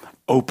again,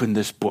 open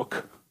this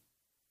book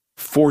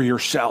for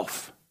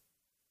yourself.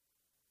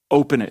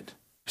 Open it.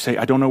 Say,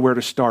 I don't know where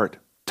to start.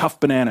 Tough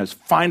bananas.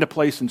 Find a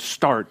place and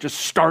start. Just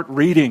start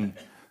reading.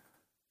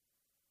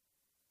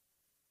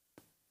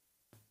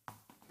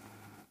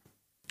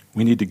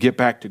 We need to get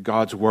back to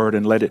God's word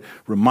and let it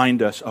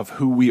remind us of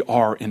who we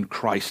are in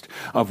Christ,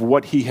 of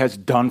what he has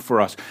done for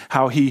us,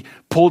 how he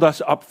pulled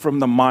us up from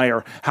the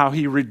mire, how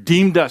he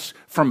redeemed us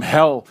from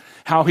hell,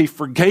 how he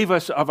forgave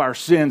us of our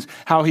sins,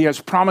 how he has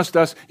promised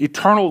us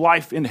eternal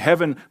life in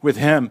heaven with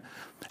him.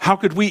 How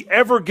could we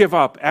ever give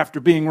up after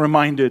being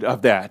reminded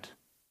of that?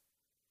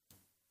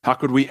 How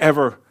could we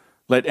ever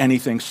let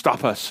anything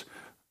stop us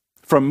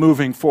from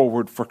moving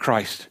forward for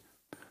Christ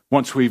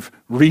once we've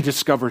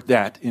rediscovered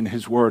that in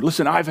his word?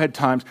 Listen, I've had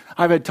times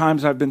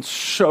I've been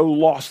so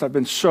lost, I've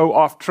been so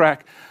off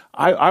track.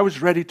 I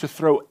was ready to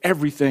throw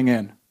everything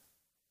in.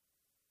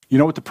 You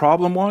know what the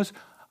problem was?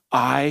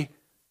 I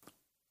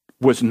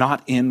was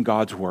not in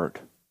God's word.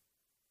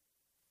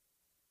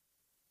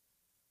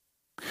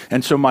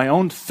 And so my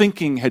own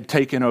thinking had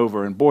taken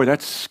over, and boy,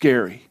 that's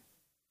scary.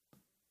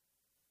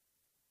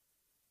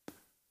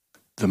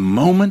 The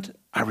moment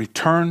I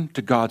returned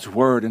to God's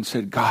word and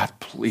said, God,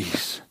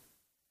 please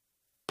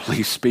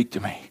speak to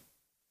me,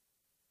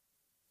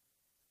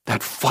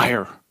 that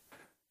fire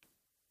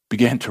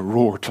began to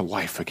roar to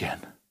life again.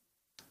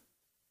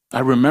 I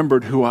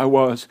remembered who I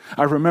was.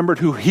 I remembered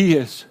who he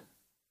is.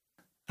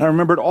 I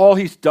remembered all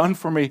he's done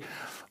for me,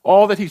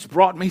 all that he's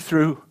brought me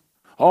through,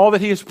 all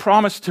that he has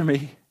promised to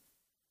me,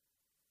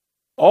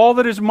 all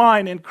that is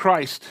mine in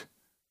Christ.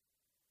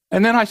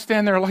 And then I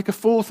stand there like a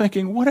fool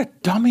thinking, what a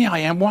dummy I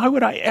am. Why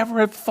would I ever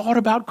have thought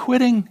about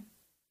quitting?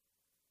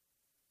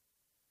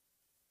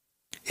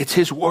 It's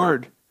his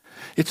word.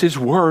 It's his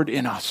word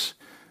in us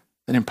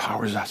that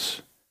empowers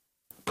us,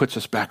 puts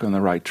us back on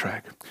the right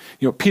track.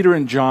 You know, Peter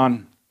and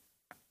John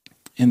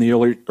in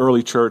the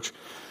early church,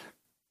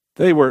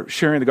 they were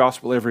sharing the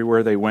gospel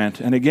everywhere they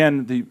went. And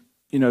again, the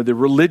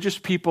religious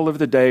people of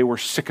the day were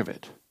sick of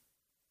it.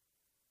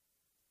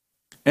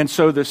 And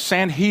so the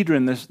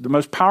Sanhedrin, the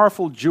most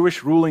powerful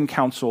Jewish ruling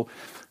council,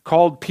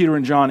 called Peter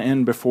and John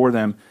in before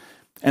them,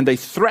 and they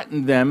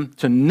threatened them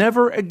to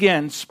never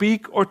again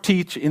speak or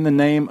teach in the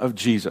name of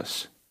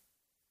Jesus.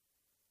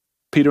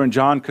 Peter and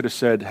John could have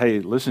said,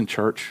 hey, listen,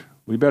 church,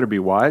 we better be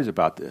wise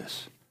about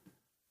this.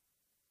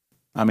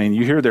 I mean,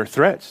 you hear their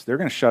threats. They're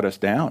going to shut us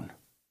down.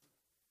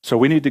 So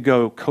we need to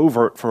go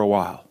covert for a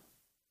while.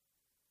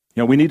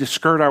 You know, we need to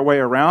skirt our way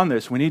around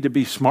this. We need to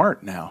be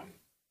smart now.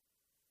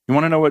 You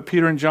want to know what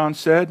Peter and John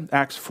said?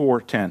 Acts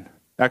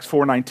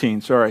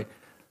 4:19, sorry.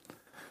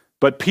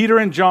 But Peter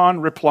and John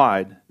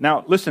replied.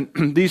 Now, listen,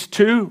 these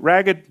two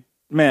ragged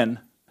men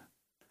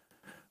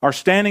are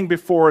standing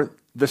before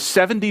the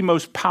 70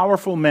 most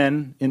powerful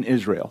men in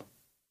Israel,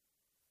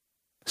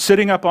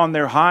 sitting up on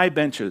their high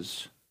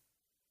benches.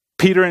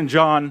 Peter and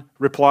John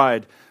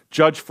replied,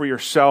 Judge for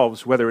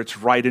yourselves whether it's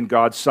right in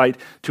God's sight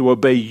to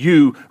obey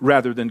you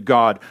rather than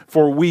God.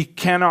 For we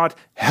cannot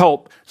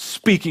help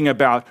speaking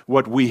about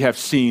what we have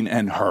seen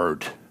and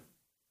heard.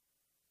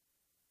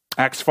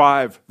 Acts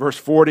 5, verse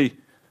 40.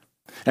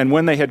 And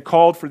when they had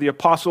called for the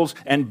apostles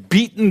and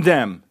beaten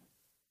them,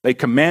 they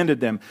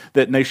commanded them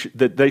that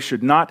they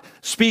should not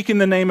speak in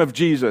the name of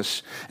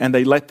Jesus, and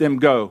they let them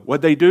go.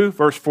 What'd they do?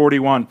 Verse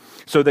 41.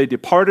 So they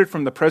departed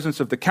from the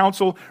presence of the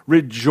council,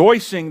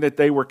 rejoicing that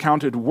they were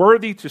counted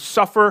worthy to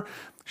suffer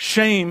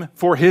shame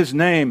for his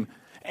name.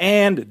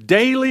 And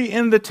daily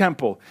in the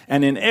temple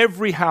and in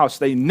every house,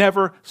 they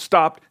never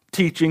stopped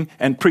teaching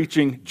and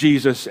preaching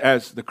Jesus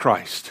as the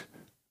Christ.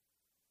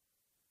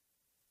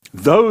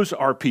 Those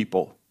are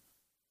people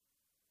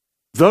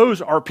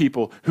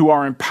who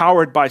are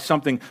empowered by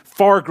something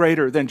far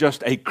greater than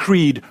just a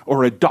creed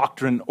or a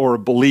doctrine or a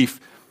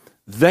belief.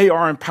 They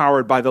are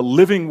empowered by the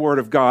living Word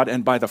of God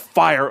and by the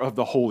fire of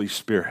the Holy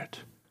Spirit.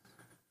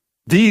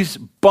 These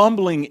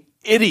bumbling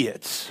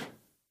idiots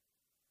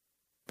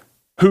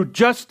who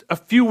just a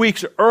few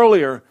weeks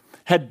earlier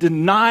had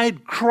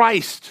denied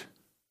Christ,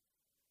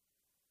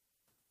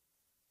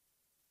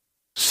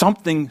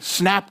 something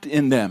snapped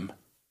in them.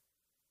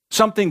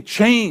 Something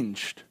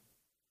changed.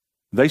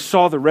 They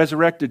saw the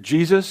resurrected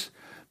Jesus.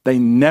 They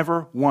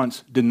never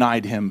once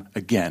denied him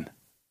again.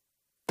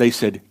 They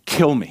said,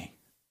 kill me.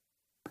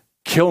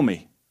 Kill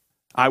me.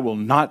 I will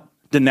not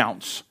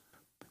denounce.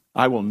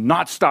 I will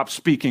not stop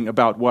speaking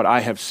about what I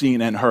have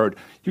seen and heard.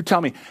 You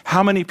tell me,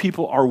 how many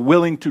people are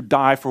willing to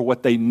die for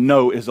what they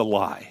know is a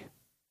lie?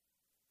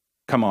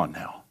 Come on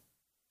now.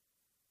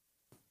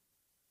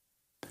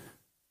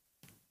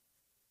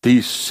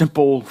 These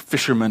simple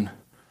fishermen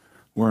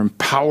were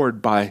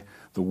empowered by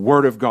the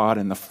Word of God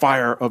and the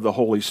fire of the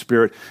Holy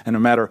Spirit. And no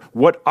matter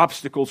what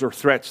obstacles or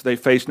threats they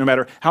faced, no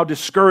matter how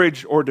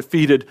discouraged or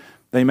defeated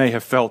they may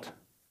have felt,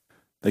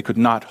 they could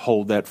not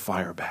hold that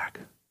fire back.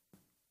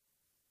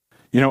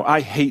 You know,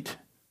 I hate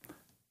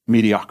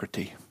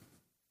mediocrity.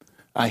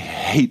 I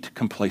hate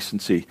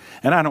complacency.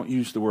 And I don't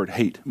use the word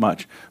hate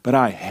much, but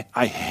I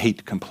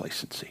hate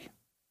complacency.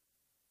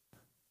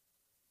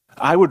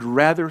 I would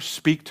rather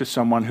speak to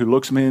someone who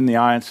looks me in the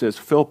eye and says,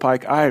 Phil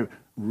Pike, I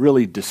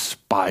really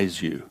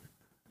despise you.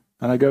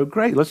 And I go,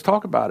 great, let's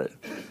talk about it.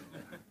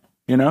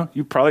 You know,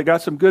 you probably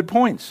got some good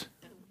points.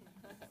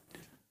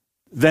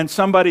 Then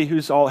somebody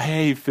who's all,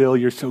 hey, Phil,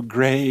 you're so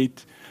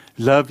great,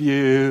 love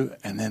you,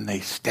 and then they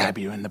stab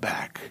you in the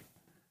back.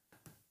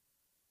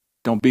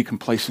 Don't be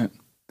complacent.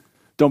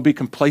 Don't be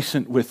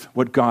complacent with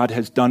what God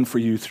has done for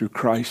you through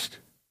Christ.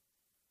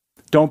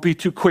 Don't be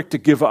too quick to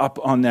give up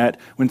on that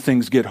when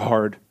things get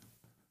hard.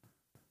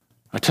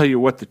 I tell you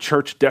what the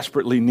church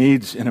desperately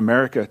needs in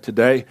America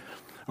today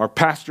are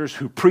pastors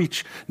who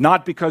preach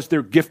not because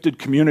they're gifted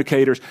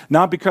communicators,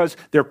 not because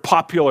they're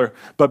popular,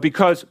 but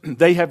because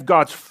they have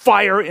God's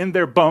fire in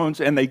their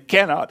bones and they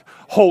cannot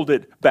hold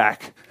it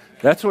back.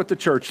 That's what the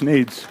church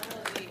needs.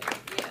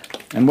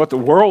 And what the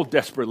world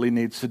desperately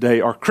needs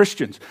today are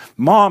Christians,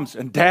 moms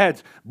and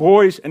dads,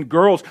 boys and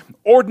girls,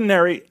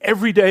 ordinary,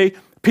 everyday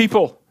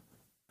people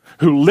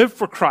who live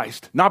for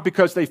Christ, not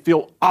because they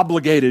feel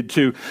obligated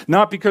to,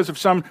 not because of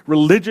some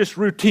religious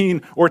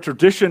routine or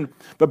tradition,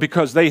 but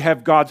because they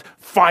have God's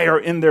fire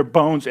in their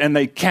bones and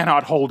they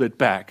cannot hold it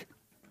back.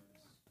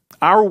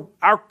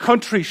 Our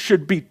country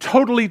should be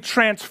totally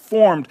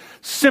transformed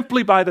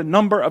simply by the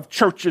number of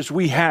churches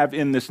we have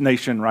in this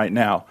nation right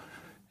now.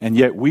 And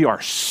yet we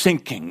are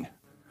sinking.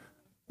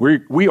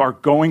 We are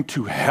going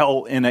to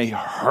hell in a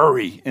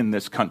hurry in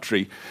this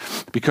country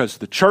because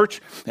the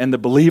church and the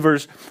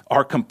believers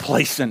are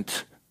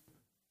complacent.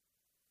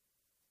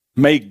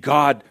 May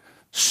God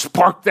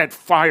spark that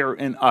fire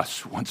in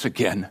us once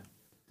again.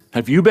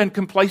 Have you been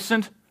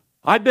complacent?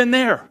 I've been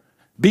there.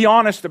 Be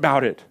honest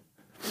about it.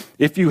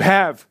 If you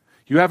have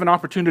an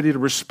opportunity to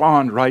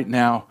respond right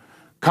now.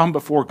 Come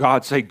before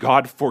God, say,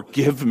 God,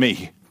 forgive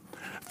me.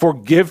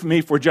 Forgive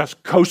me for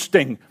just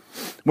coasting.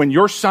 When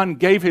your son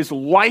gave his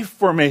life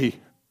for me,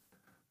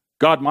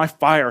 God, my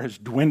fire has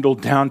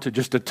dwindled down to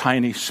just a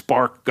tiny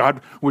spark.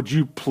 God, would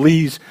you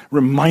please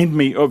remind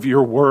me of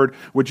your word?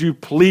 Would you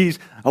please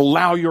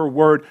allow your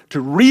word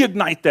to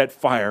reignite that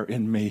fire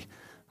in me?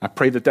 I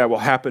pray that that will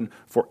happen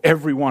for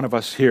every one of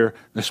us here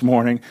this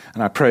morning,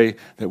 and I pray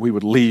that we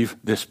would leave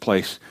this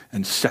place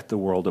and set the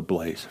world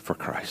ablaze for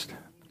Christ.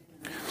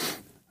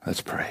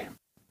 Let's pray.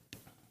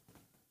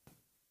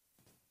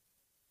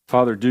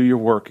 Father, do your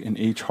work in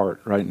each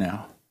heart right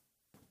now.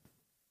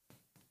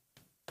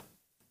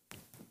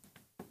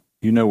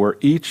 You know where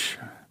each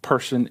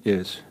person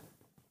is.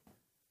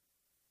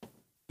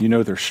 You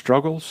know their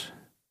struggles.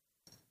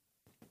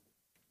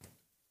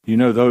 You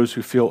know those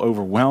who feel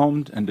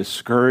overwhelmed and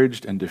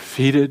discouraged and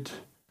defeated.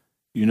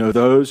 You know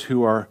those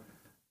who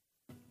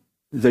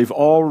they've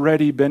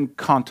already been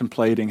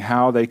contemplating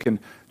how they can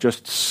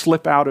just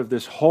slip out of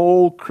this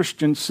whole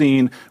Christian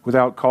scene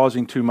without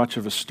causing too much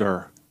of a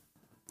stir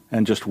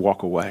and just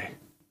walk away.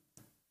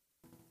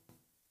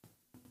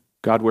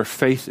 God, where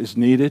faith is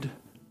needed,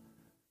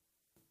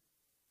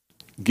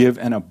 give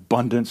an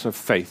abundance of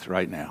faith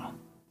right now.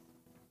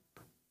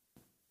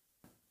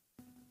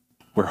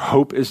 Where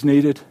hope is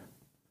needed,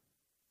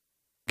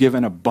 give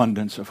an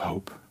abundance of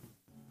hope.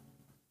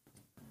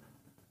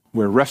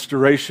 Where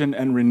restoration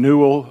and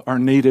renewal are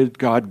needed,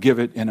 God, give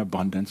it in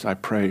abundance, I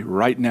pray,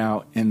 right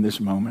now in this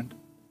moment.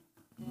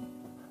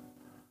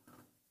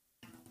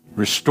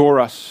 Restore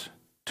us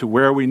to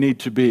where we need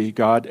to be,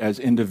 God, as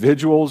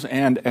individuals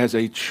and as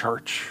a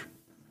church.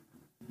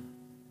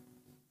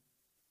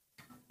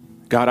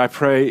 God, I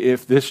pray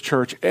if this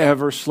church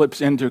ever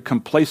slips into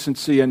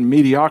complacency and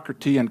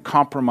mediocrity and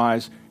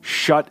compromise,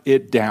 shut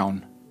it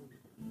down.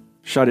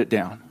 Shut it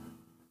down.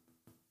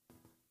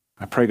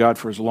 I pray, God,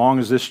 for as long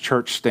as this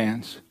church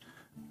stands,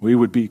 we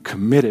would be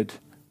committed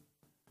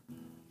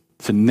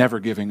to never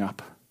giving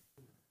up,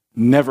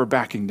 never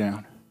backing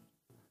down,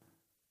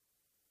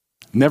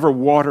 never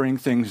watering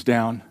things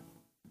down,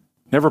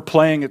 never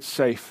playing it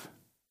safe.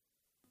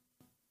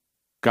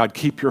 God,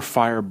 keep your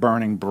fire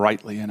burning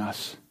brightly in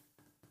us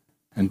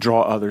and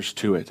draw others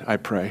to it, I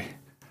pray.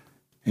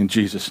 In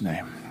Jesus'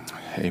 name,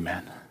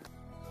 amen.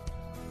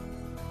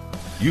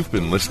 You've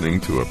been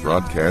listening to a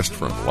broadcast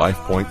from Life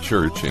Point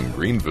Church in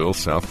Greenville,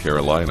 South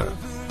Carolina.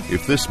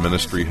 If this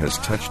ministry has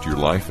touched your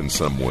life in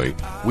some way,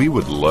 we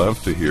would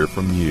love to hear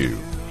from you.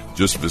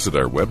 Just visit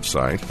our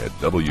website at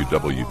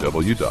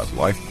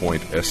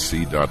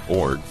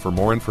www.lifepointsc.org for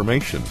more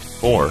information.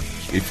 Or,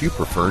 if you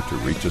prefer to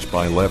reach us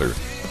by letter,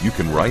 you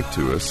can write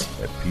to us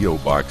at P.O.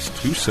 Box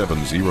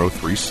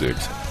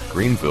 27036,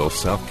 Greenville,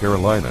 South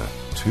Carolina,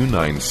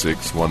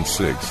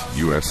 29616,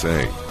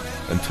 USA.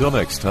 Until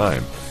next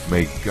time,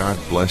 may God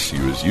bless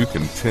you as you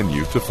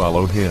continue to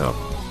follow Him.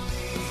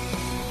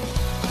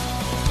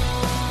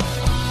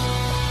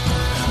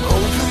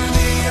 Open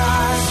the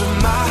eyes of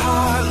my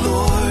heart,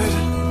 Lord.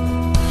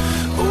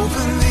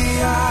 Open the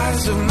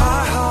eyes of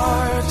my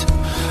heart.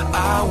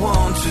 I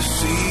want to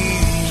see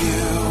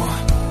you.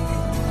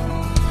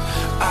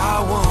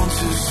 I want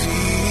to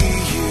see you.